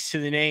a face to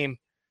the name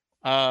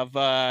of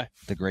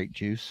the Great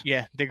Juice.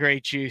 Yeah, the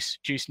Great Juice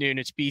Noon.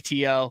 It's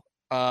BTL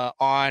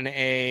on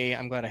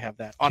I'm glad I have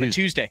that on a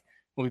Tuesday.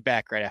 We'll be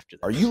back right after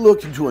this. Are you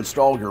looking to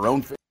install your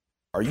own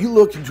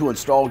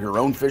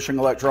fishing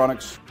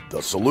electronics?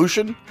 The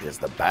solution is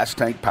the Bass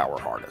Tank Power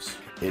Harness.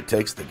 It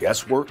takes the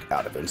guesswork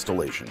out of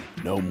installation.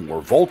 No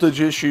more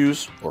voltage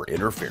issues or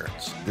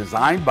interference.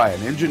 Designed by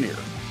an engineer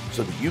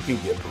so that you can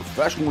get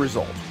professional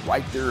results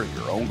right there in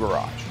your own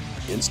garage.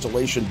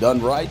 Installation done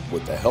right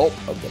with the help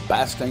of the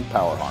Bass Tank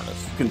Power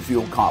Harness. You can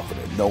feel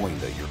confident knowing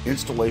that your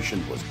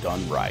installation was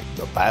done right.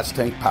 The Bass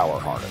Tank Power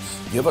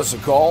Harness. Give us a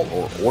call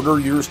or order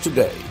yours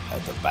today at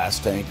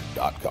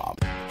thebasstank.com.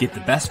 Get the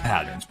best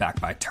patterns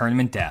backed by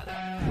tournament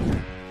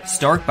data.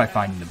 Start by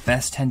finding the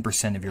best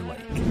 10% of your lake.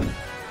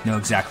 Know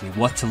exactly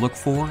what to look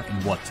for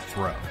and what to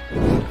throw.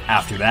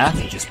 After that,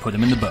 just put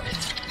them in the boat.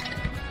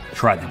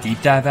 Try the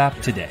Deep Dive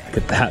app today.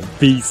 Look at that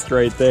beast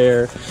right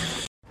there.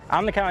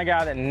 I'm the kind of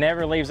guy that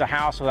never leaves a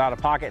house without a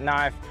pocket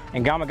knife,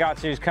 and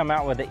Gamakatsu's come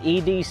out with the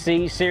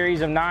EDC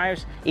series of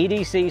knives.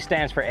 EDC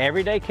stands for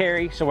Everyday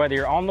Carry, so whether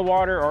you're on the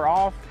water or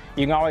off,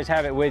 you can always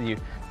have it with you.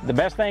 The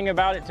best thing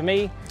about it to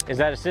me is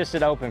that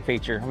assisted open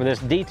feature. With this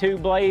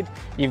D2 blade,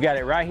 you've got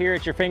it right here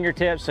at your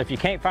fingertips, so if you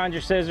can't find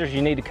your scissors,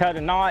 you need to cut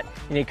a knot,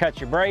 you need to cut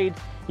your braid,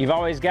 you've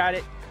always got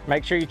it.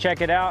 Make sure you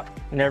check it out.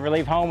 Never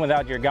leave home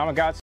without your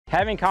Gamakatsu.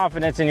 Having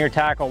confidence in your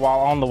tackle while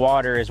on the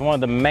water is one of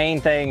the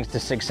main things to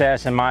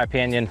success, in my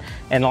opinion.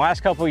 In the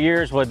last couple of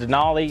years with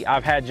Denali,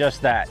 I've had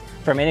just that.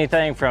 From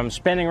anything from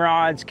spinning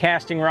rods,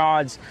 casting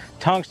rods,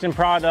 tungsten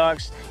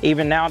products,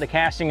 even now to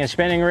casting and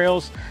spinning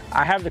reels,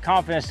 I have the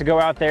confidence to go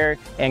out there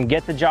and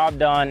get the job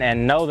done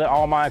and know that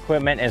all my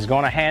equipment is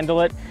going to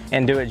handle it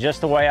and do it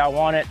just the way I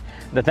want it.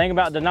 The thing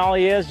about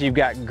Denali is you've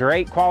got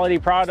great quality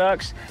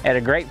products at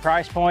a great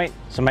price point,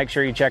 so make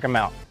sure you check them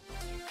out.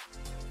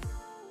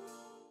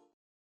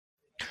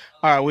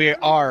 All right, we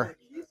are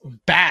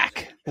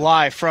back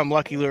live from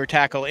Lucky Lure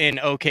Tackle in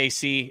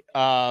OKC.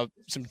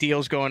 Some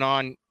deals going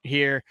on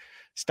here.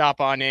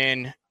 Stop on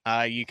in.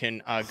 You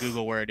can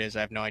Google where it is. I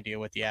have no idea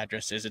what the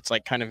address is. It's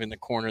like kind of in the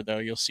corner, though.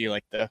 You'll see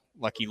like the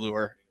Lucky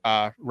Lure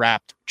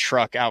wrapped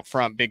truck out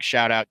front. Big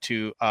shout out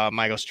to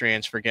Michael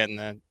Strands for getting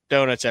the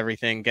donuts,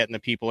 everything, getting the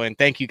people in.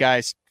 Thank you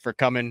guys for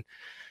coming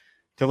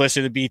to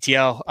listen to the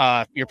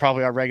BTL. You're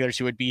probably our regulars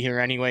who would be here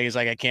anyway. He's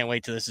like, I can't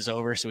wait till this is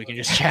over so we can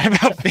just chat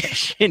about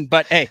fishing.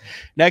 But hey,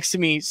 next to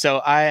me,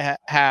 so I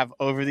have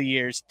over the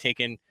years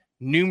taken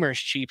numerous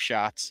cheap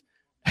shots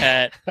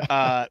at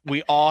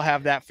we all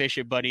have that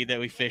fishing buddy that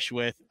we fish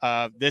with.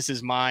 This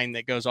is mine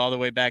that goes all the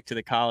way back to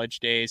the college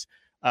days.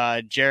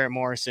 Jarrett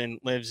Morrison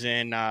lives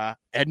in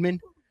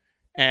Edmond,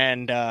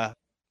 and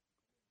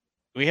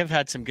we have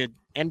had some good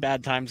and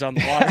bad times on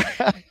the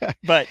water,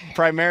 but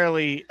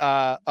primarily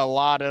a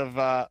lot of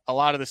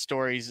the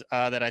stories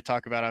that I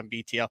talk about on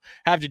BTL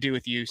have to do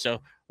with you.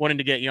 So wanted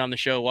to get you on the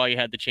show while you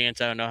had the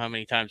chance. I don't know how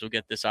many times we'll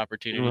get this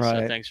opportunity.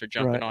 Right. So thanks for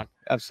jumping on.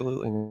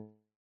 Absolutely.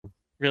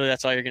 Really,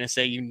 that's all you're going to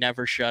say? You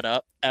never shut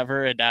up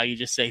ever, and now you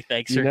just say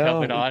thanks for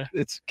coming on?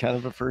 It's kind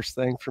of a first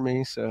thing for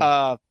me.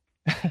 So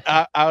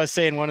I was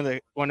saying one of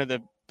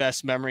the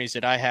best memories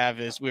that I have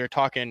is we were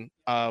talking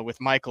with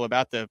Michael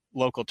about the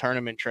local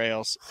tournament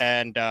trails,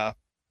 and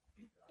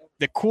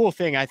the cool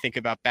thing I think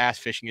about bass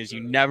fishing is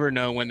you never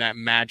know when that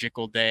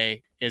magical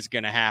day is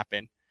going to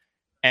happen.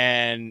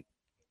 And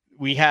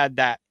we had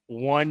that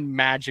one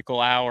magical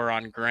hour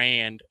on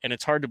Grand, and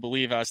it's hard to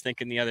believe. I was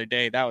thinking the other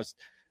day, that was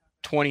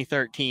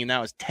 2013.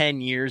 That was 10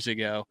 years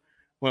ago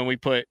when we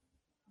put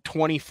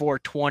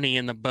 24-20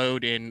 in the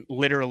boat in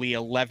literally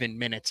 11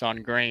 minutes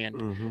on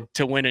Grand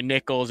to win a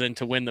Nichols and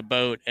to win the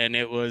boat. And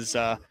it was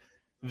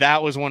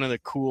that was one of the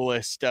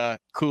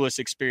coolest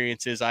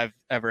experiences I've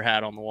ever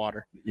had on the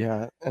water.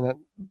 Yeah. And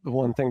the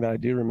one thing that I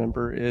do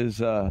remember is,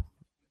 about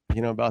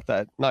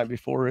that night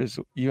before is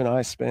you and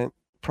I spent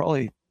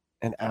probably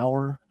an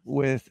hour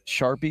with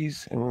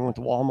Sharpies, and we went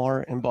to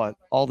Walmart and bought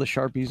all the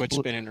Sharpies. Quit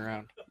spinning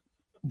around.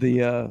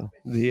 The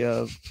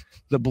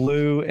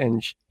blue,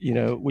 and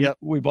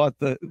we bought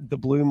the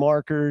blue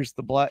markers,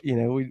 the black,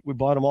 we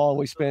bought them all, and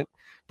we spent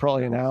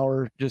probably an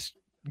hour just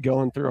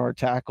going through our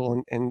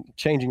tackle and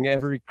changing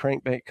every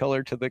crankbait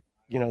color to the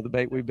the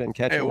bait we've been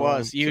catching. It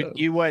was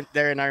you went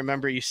there, and I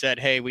remember you said,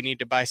 hey, we need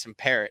to buy some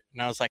Parrot,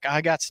 and I was like,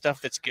 I got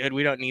stuff that's good,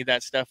 we don't need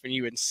that stuff. And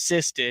you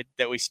insisted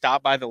that we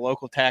stop by the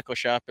local tackle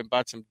shop and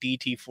bought some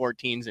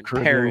DT14s and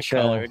Parrot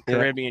color and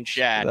Caribbean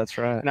shad. That's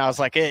right. And I was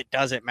like, it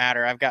doesn't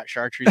matter, I've got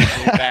chartreuse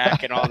blue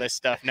back and all this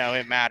stuff. No,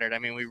 it mattered. I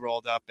mean, we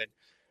rolled up,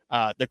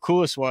 and the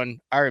coolest one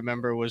I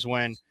remember was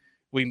when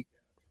we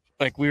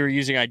were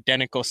using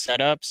identical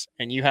setups,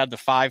 and you had the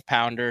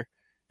 5-pounder,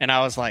 and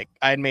I was like,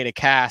 I had made a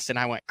cast, and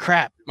I went,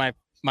 crap,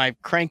 my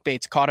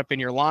crankbait's caught up in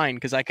your line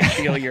because I could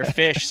feel your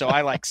fish. So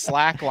I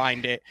slack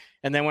lined it.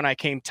 And then when I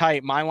came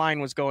tight, my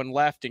line was going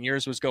left and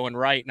yours was going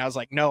right. And I was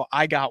like, no,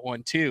 I got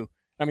one too.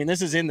 I mean,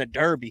 this is in the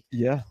Derby,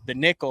 the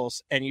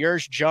Nichols, and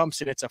yours jumps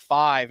and it's a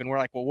 5. And we're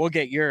like, well, we'll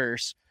get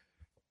yours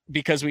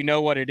because we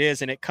know what it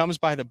is. And it comes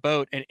by the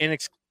boat, and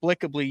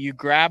inexplicably you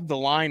grabbed the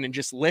line and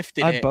just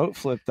lifted it. I boat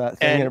flipped that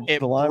thing. And it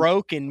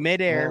broke in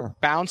midair,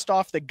 bounced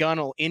off the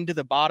gunnel into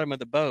the bottom of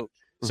the boat.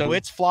 So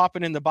it's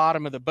flopping in the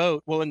bottom of the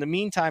boat. Well, in the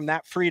meantime,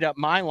 that freed up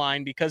my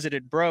line because it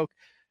had broke,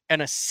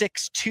 and a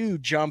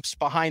 6'2" jumps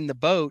behind the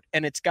boat,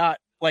 and it's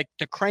got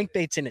the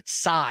crankbait's in its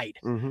side.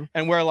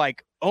 And we're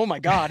like, oh my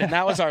God. And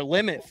that was our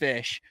limit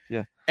fish.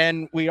 Yeah.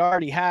 And we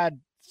already had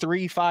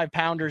 3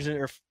 5-pounders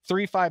or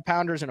 3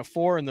 5-pounders and a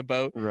 4 in the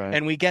boat. Right.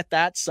 And we get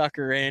that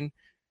sucker in.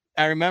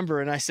 I remember,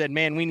 and I said,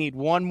 man, we need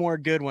one more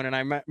good one. And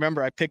I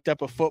remember I picked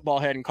up a football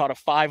head and caught a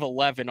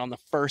 5'11" on the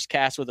first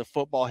cast with a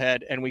football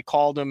head. And we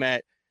called him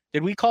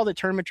did we call the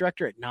tournament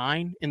director at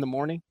 9 in the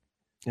morning?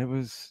 It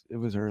was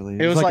early.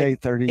 It was like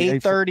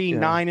 8:30, 8:30,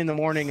 9 in the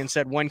morning, and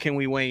said, when can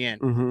we weigh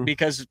in?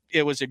 Because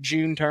it was a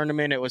June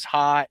tournament. It was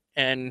hot,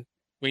 and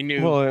we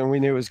knew. Well, and we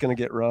knew it was going to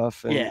get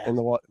rough, and, and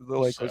the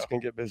lake was going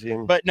to get busy.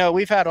 But no,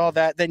 we've had all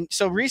that. Then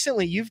so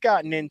recently you've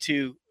gotten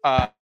into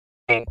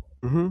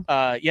you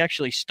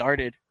actually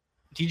started.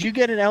 Did you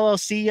get an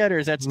LLC yet, or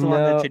is that still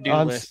on the to-do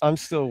list? I'm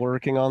still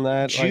working on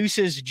that.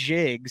 Juice's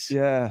Jigs.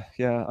 Yeah,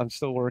 I'm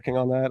still working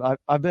on that.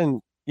 I've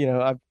been,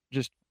 I've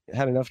just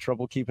had enough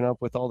trouble keeping up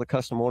with all the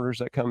custom orders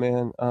that come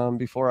in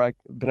before I've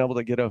been able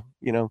to get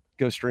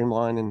go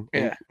streamline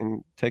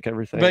and take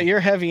everything. But you're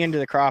heavy into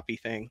the crappie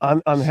thing.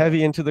 I'm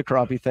heavy into the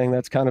crappie thing.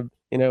 That's kind of,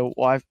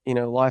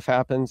 life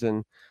happens,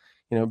 and,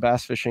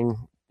 bass fishing,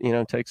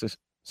 takes a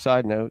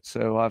side note.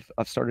 So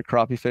I've started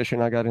crappie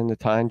fishing. I got into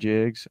tying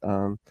jigs.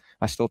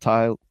 I still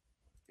tie,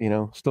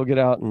 still get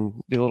out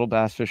and do a little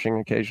bass fishing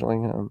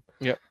occasionally.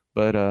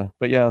 But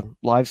yeah,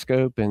 live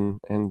scope and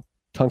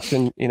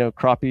tungsten,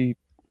 crappie,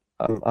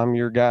 I'm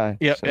your guy.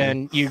 Yep. So.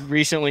 And you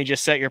recently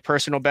just set your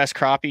personal best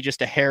crappie,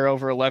 just a hair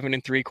over 11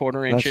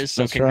 3/4 inches.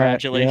 So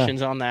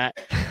congratulations on that.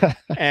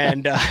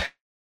 And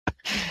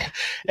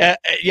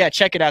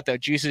check it out though.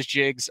 Juice's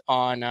Jigs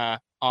on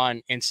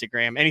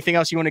Instagram. Anything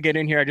else you want to get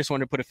in here? I just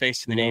wanted to put a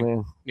face to the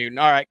name. Newton.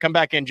 All right, come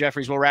back in,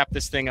 Jeffries. We'll wrap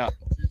this thing up.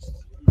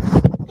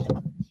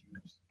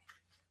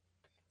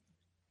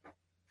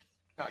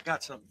 I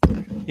got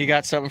something. You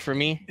got something for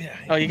me? Yeah.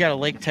 Oh, you got a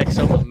Lake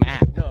Texoma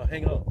map. No,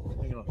 hang on.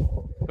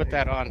 Put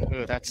that on.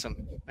 Oh, that's some.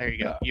 There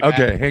you go.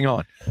 Okay, hang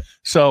on.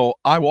 So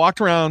I walked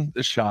around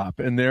the shop,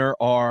 and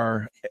there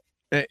are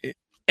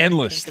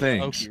endless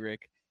things. Okie rig.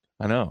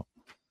 I know.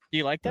 Do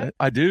you like that?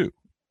 I do.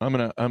 I'm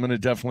gonna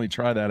definitely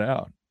try that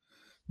out.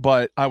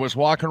 But I was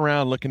walking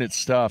around looking at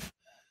stuff,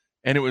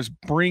 and it was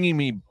bringing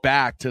me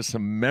back to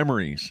some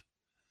memories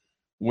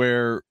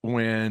where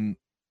when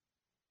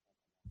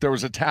there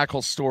was a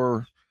tackle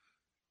store,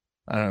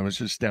 I don't know, it was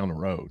just down the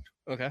road.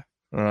 Okay.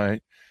 All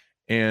right.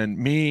 And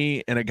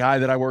me and a guy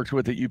that I worked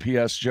with at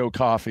UPS, Joe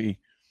Coffee,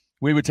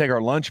 we would take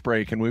our lunch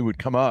break and we would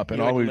come up,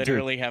 and all we would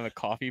literally have a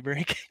coffee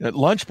break at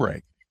lunch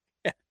break.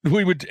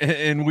 We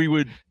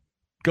would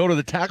go to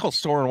the tackle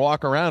store and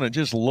walk around and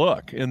just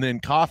look. And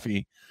then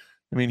Coffee,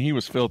 I mean, he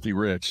was filthy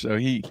rich, so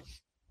he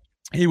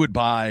would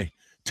buy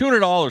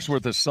 $200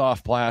 worth of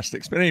soft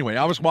plastics. But anyway,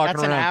 I was walking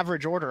around. That's an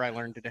average order I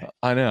learned today.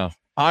 I know.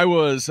 I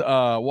was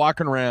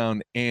walking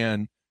around,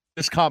 and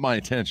this caught my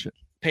attention.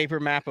 paper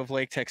map of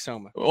Lake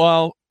Texoma?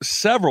 Well,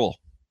 several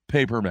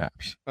paper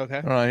maps. Okay.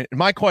 All right.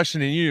 My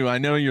question to you, I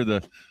know you're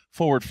the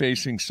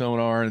forward-facing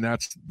sonar, and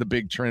that's the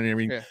big trend. I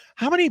mean,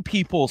 how many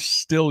people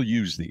still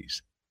use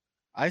these?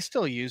 I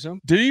still use them.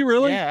 Do you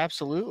really? Yeah,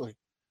 absolutely.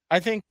 I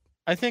think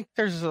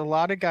there's a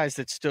lot of guys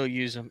that still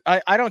use them.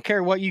 I don't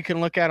care what you can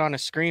look at on a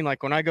screen.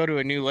 Like when I go to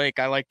a new lake,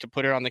 I like to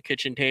put it on the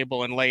kitchen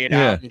table and lay it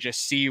out and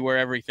just see where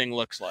everything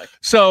looks like.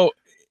 So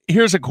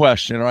here's a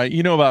question, all right?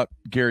 You know about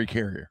Gary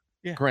Carrier,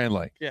 Grand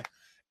Lake. Yeah.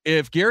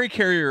 If Gary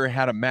Carrier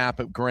had a map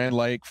of Grand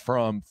Lake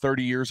from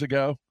 30 years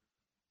ago,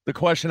 the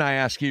question I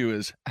ask you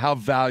is, how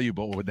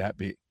valuable would that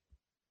be?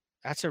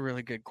 That's a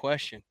really good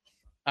question.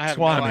 I have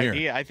no idea.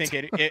 Here. I think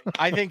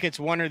I think it's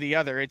one or the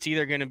other. It's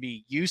either going to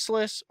be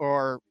useless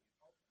or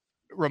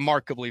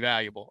remarkably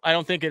valuable. I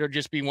don't think it'll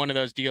just be one of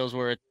those deals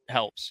where it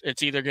helps.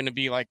 It's either going to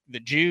be like the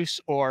juice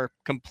or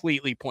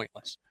completely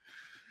pointless.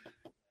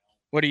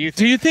 What do you think?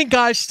 Do you think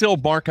guys still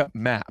mark up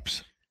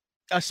maps?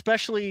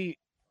 Especially,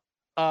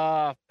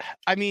 I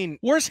mean,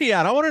 where's he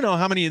at? I want to know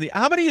how many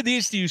of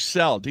these do you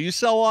sell? Do you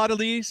sell a lot of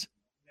these?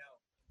 No.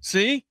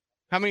 See?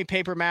 How many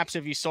paper maps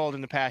have you sold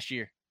in the past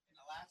year? In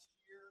the last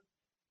year,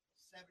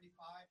 75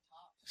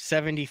 tops.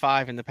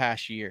 75 in the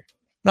past year.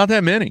 Not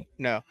that many.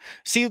 No.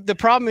 See, the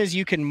problem is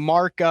you can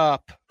mark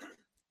up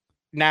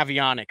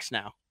Navionics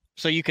now.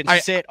 So you can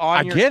sit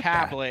on your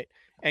tablet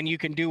and you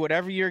can do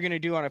whatever you're going to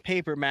do on a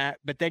paper map,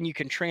 but then you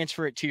can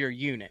transfer it to your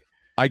unit.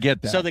 I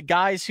get that. So the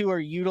guys who are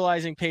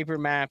utilizing paper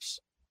maps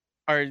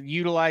are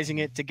utilizing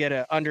it to get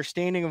an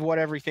understanding of what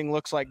everything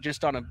looks like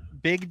just on a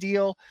big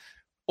deal,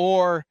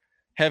 or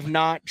have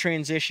not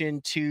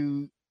transitioned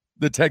to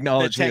the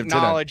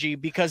technology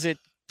because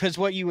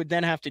what you would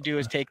then have to do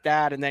is take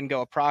that and then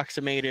go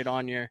approximate it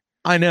on your.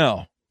 I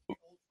know.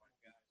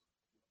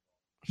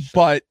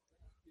 But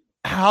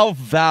how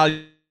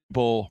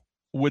valuable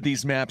would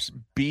these maps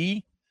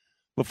be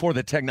before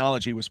the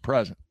technology was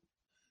present?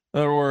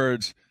 In other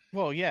words,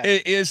 well, yeah.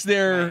 Is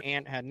there? My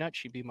aunt had nuts,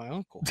 she'd be my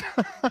uncle.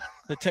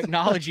 The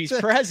technology's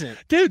present.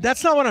 Dude,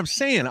 that's not what I'm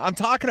saying. I'm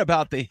talking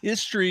about the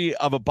history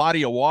of a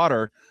body of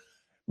water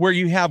where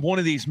you have one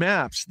of these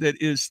maps that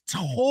is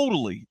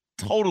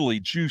totally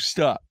juiced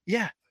up.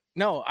 Yeah.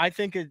 No, I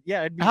think it'd be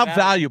how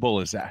valuable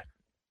is that?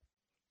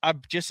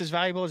 Just as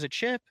valuable as a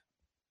chip.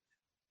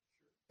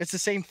 It's the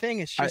same thing.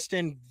 It's just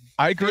in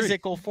agree.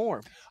 Physical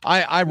form.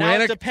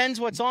 It depends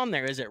what's on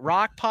there. Is it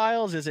rock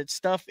piles? Is it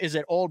stuff? Is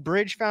it old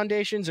bridge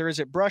foundations, or is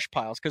it brush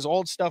piles? Because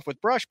old stuff with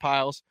brush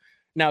piles,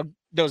 now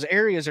those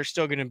areas are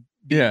still going to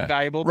be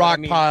valuable. Rock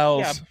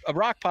piles. Yeah, a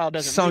rock pile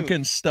doesn't sunken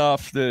move.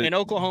 Stuff. In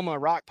Oklahoma, a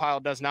rock pile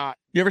does not.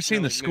 You ever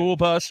seen the school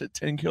bus at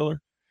 10 Killer?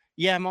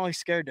 Yeah, I'm always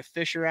scared to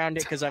fish around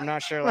it because I'm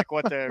not sure like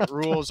what the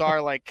rules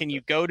are. Like, can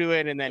you go to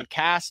it and then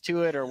cast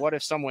to it, or what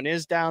if someone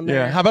is down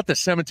there? Yeah. How about the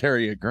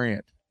cemetery at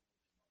Grant?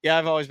 Yeah,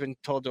 I've always been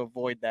told to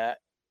avoid that.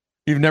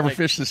 You've never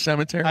fished the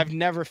cemetery? I've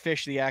never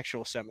fished the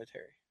actual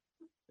cemetery.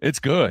 It's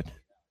good.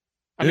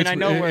 I mean, I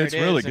know where it's it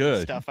is really and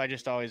good stuff. I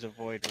just always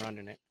avoid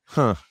running it.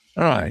 Huh.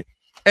 All right.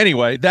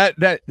 Anyway, that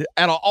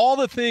out of all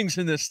the things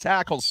in this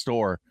tackle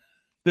store,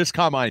 this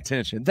caught my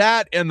attention.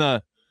 That and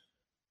the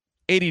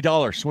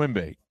 $80 swim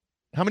bait.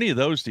 How many of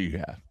those do you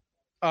have?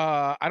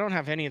 I don't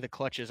have any of the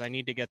clutches. I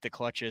need to get the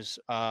clutches.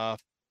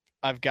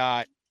 I've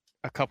got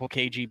a couple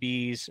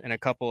KGBs and a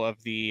couple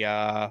of the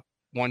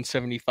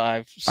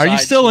 175. Are you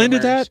still into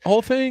that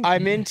whole thing?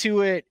 I'm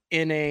into it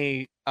in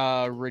a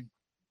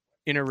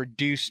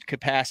reduced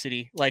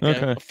capacity, like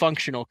a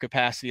functional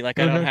capacity. Like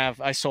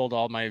I sold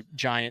all my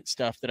giant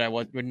stuff that I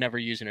would never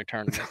use in a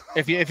tournament.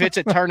 If it's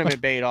a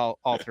tournament bait,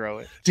 I'll throw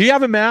it. Do you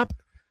have a map?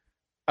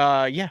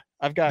 Yeah,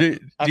 I've got. Do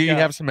you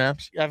have some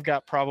maps? I've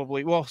got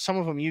probably, some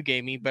of them you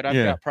gave me, but I've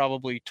got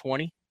probably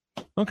 20.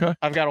 Okay.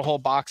 I've got a whole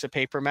box of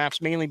paper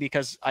maps, mainly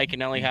because Ike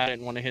and Ellie had it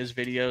in one of his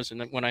videos,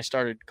 and then when I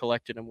started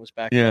collecting them was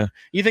back then.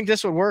 You think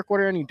this would work? What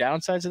are any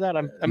downsides of that?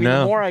 The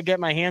more I get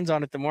my hands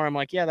on it, the more I'm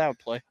like, yeah, that would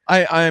play.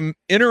 I'm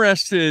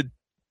interested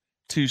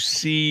to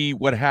see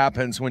what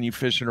happens when you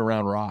fish it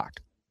around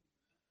rock.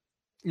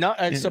 No,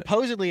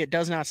 supposedly it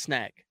does not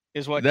snag.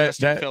 Is what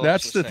Justin Phillips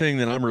that's the saying. thing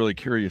that I'm really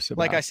curious about.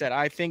 Like I said,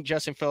 I think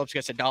Justin Phillips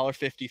gets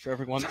 $1.50 for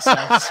everyone that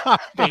sells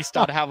based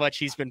on how much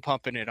he's been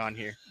pumping it on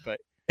here. But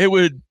it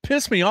would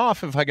piss me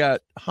off if I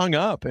got hung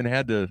up and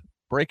had to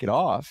break it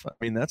off. I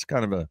mean, that's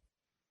kind of a,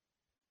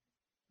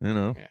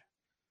 All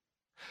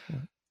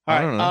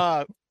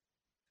right.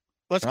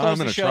 Let's close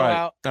the show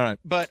out. All right.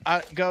 But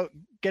go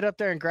get up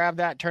there and grab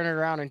that, turn it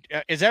around. And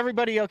is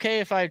everybody okay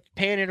if I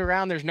pan it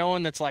around? There's no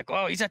one that's like,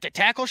 oh, he's at the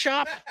tackle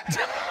shop.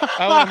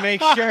 I want to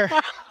make sure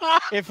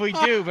if we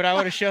do, but I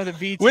want to show the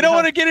beats. We don't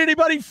want to get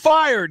anybody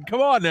fired.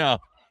 Come on now.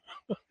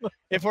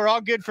 If we're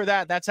all good for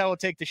that, that's how we'll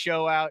take the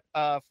show out.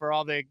 For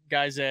all the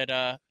guys at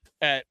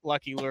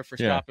Lucky Lure for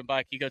stopping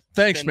by. You go.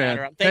 Thanks,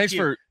 man. Thanks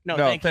for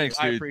thanks,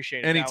 dude. I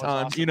appreciate it.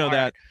 Anytime. Awesome. You know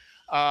that.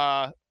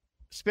 Right.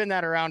 Spin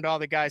that around to all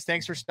the guys.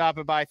 Thanks for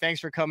stopping by. Thanks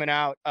for coming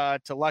out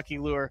to Lucky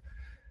Lure.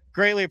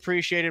 Greatly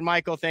appreciated.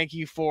 Michael, thank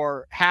you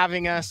for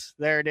having us.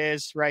 There it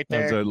is right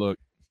there. How's that look?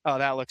 Oh,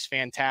 that looks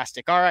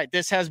fantastic. All right.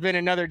 This has been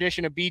another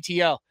edition of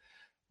BTL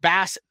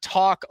Bass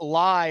Talk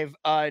Live.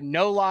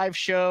 No live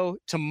show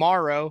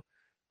tomorrow.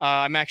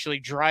 I'm actually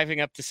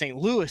driving up to St.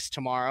 Louis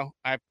tomorrow.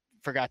 I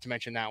forgot to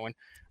mention that one.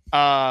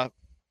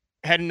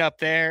 Heading up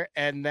there,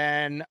 and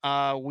then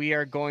we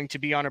are going to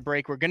be on a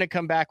break. We're going to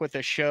come back with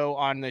a show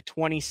on the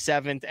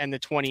 27th and the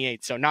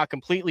 28th. So not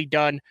completely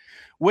done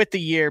with the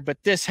year, but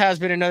this has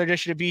been another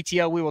edition of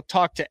BTL. We will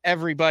talk to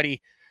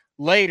everybody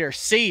later.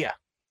 See ya.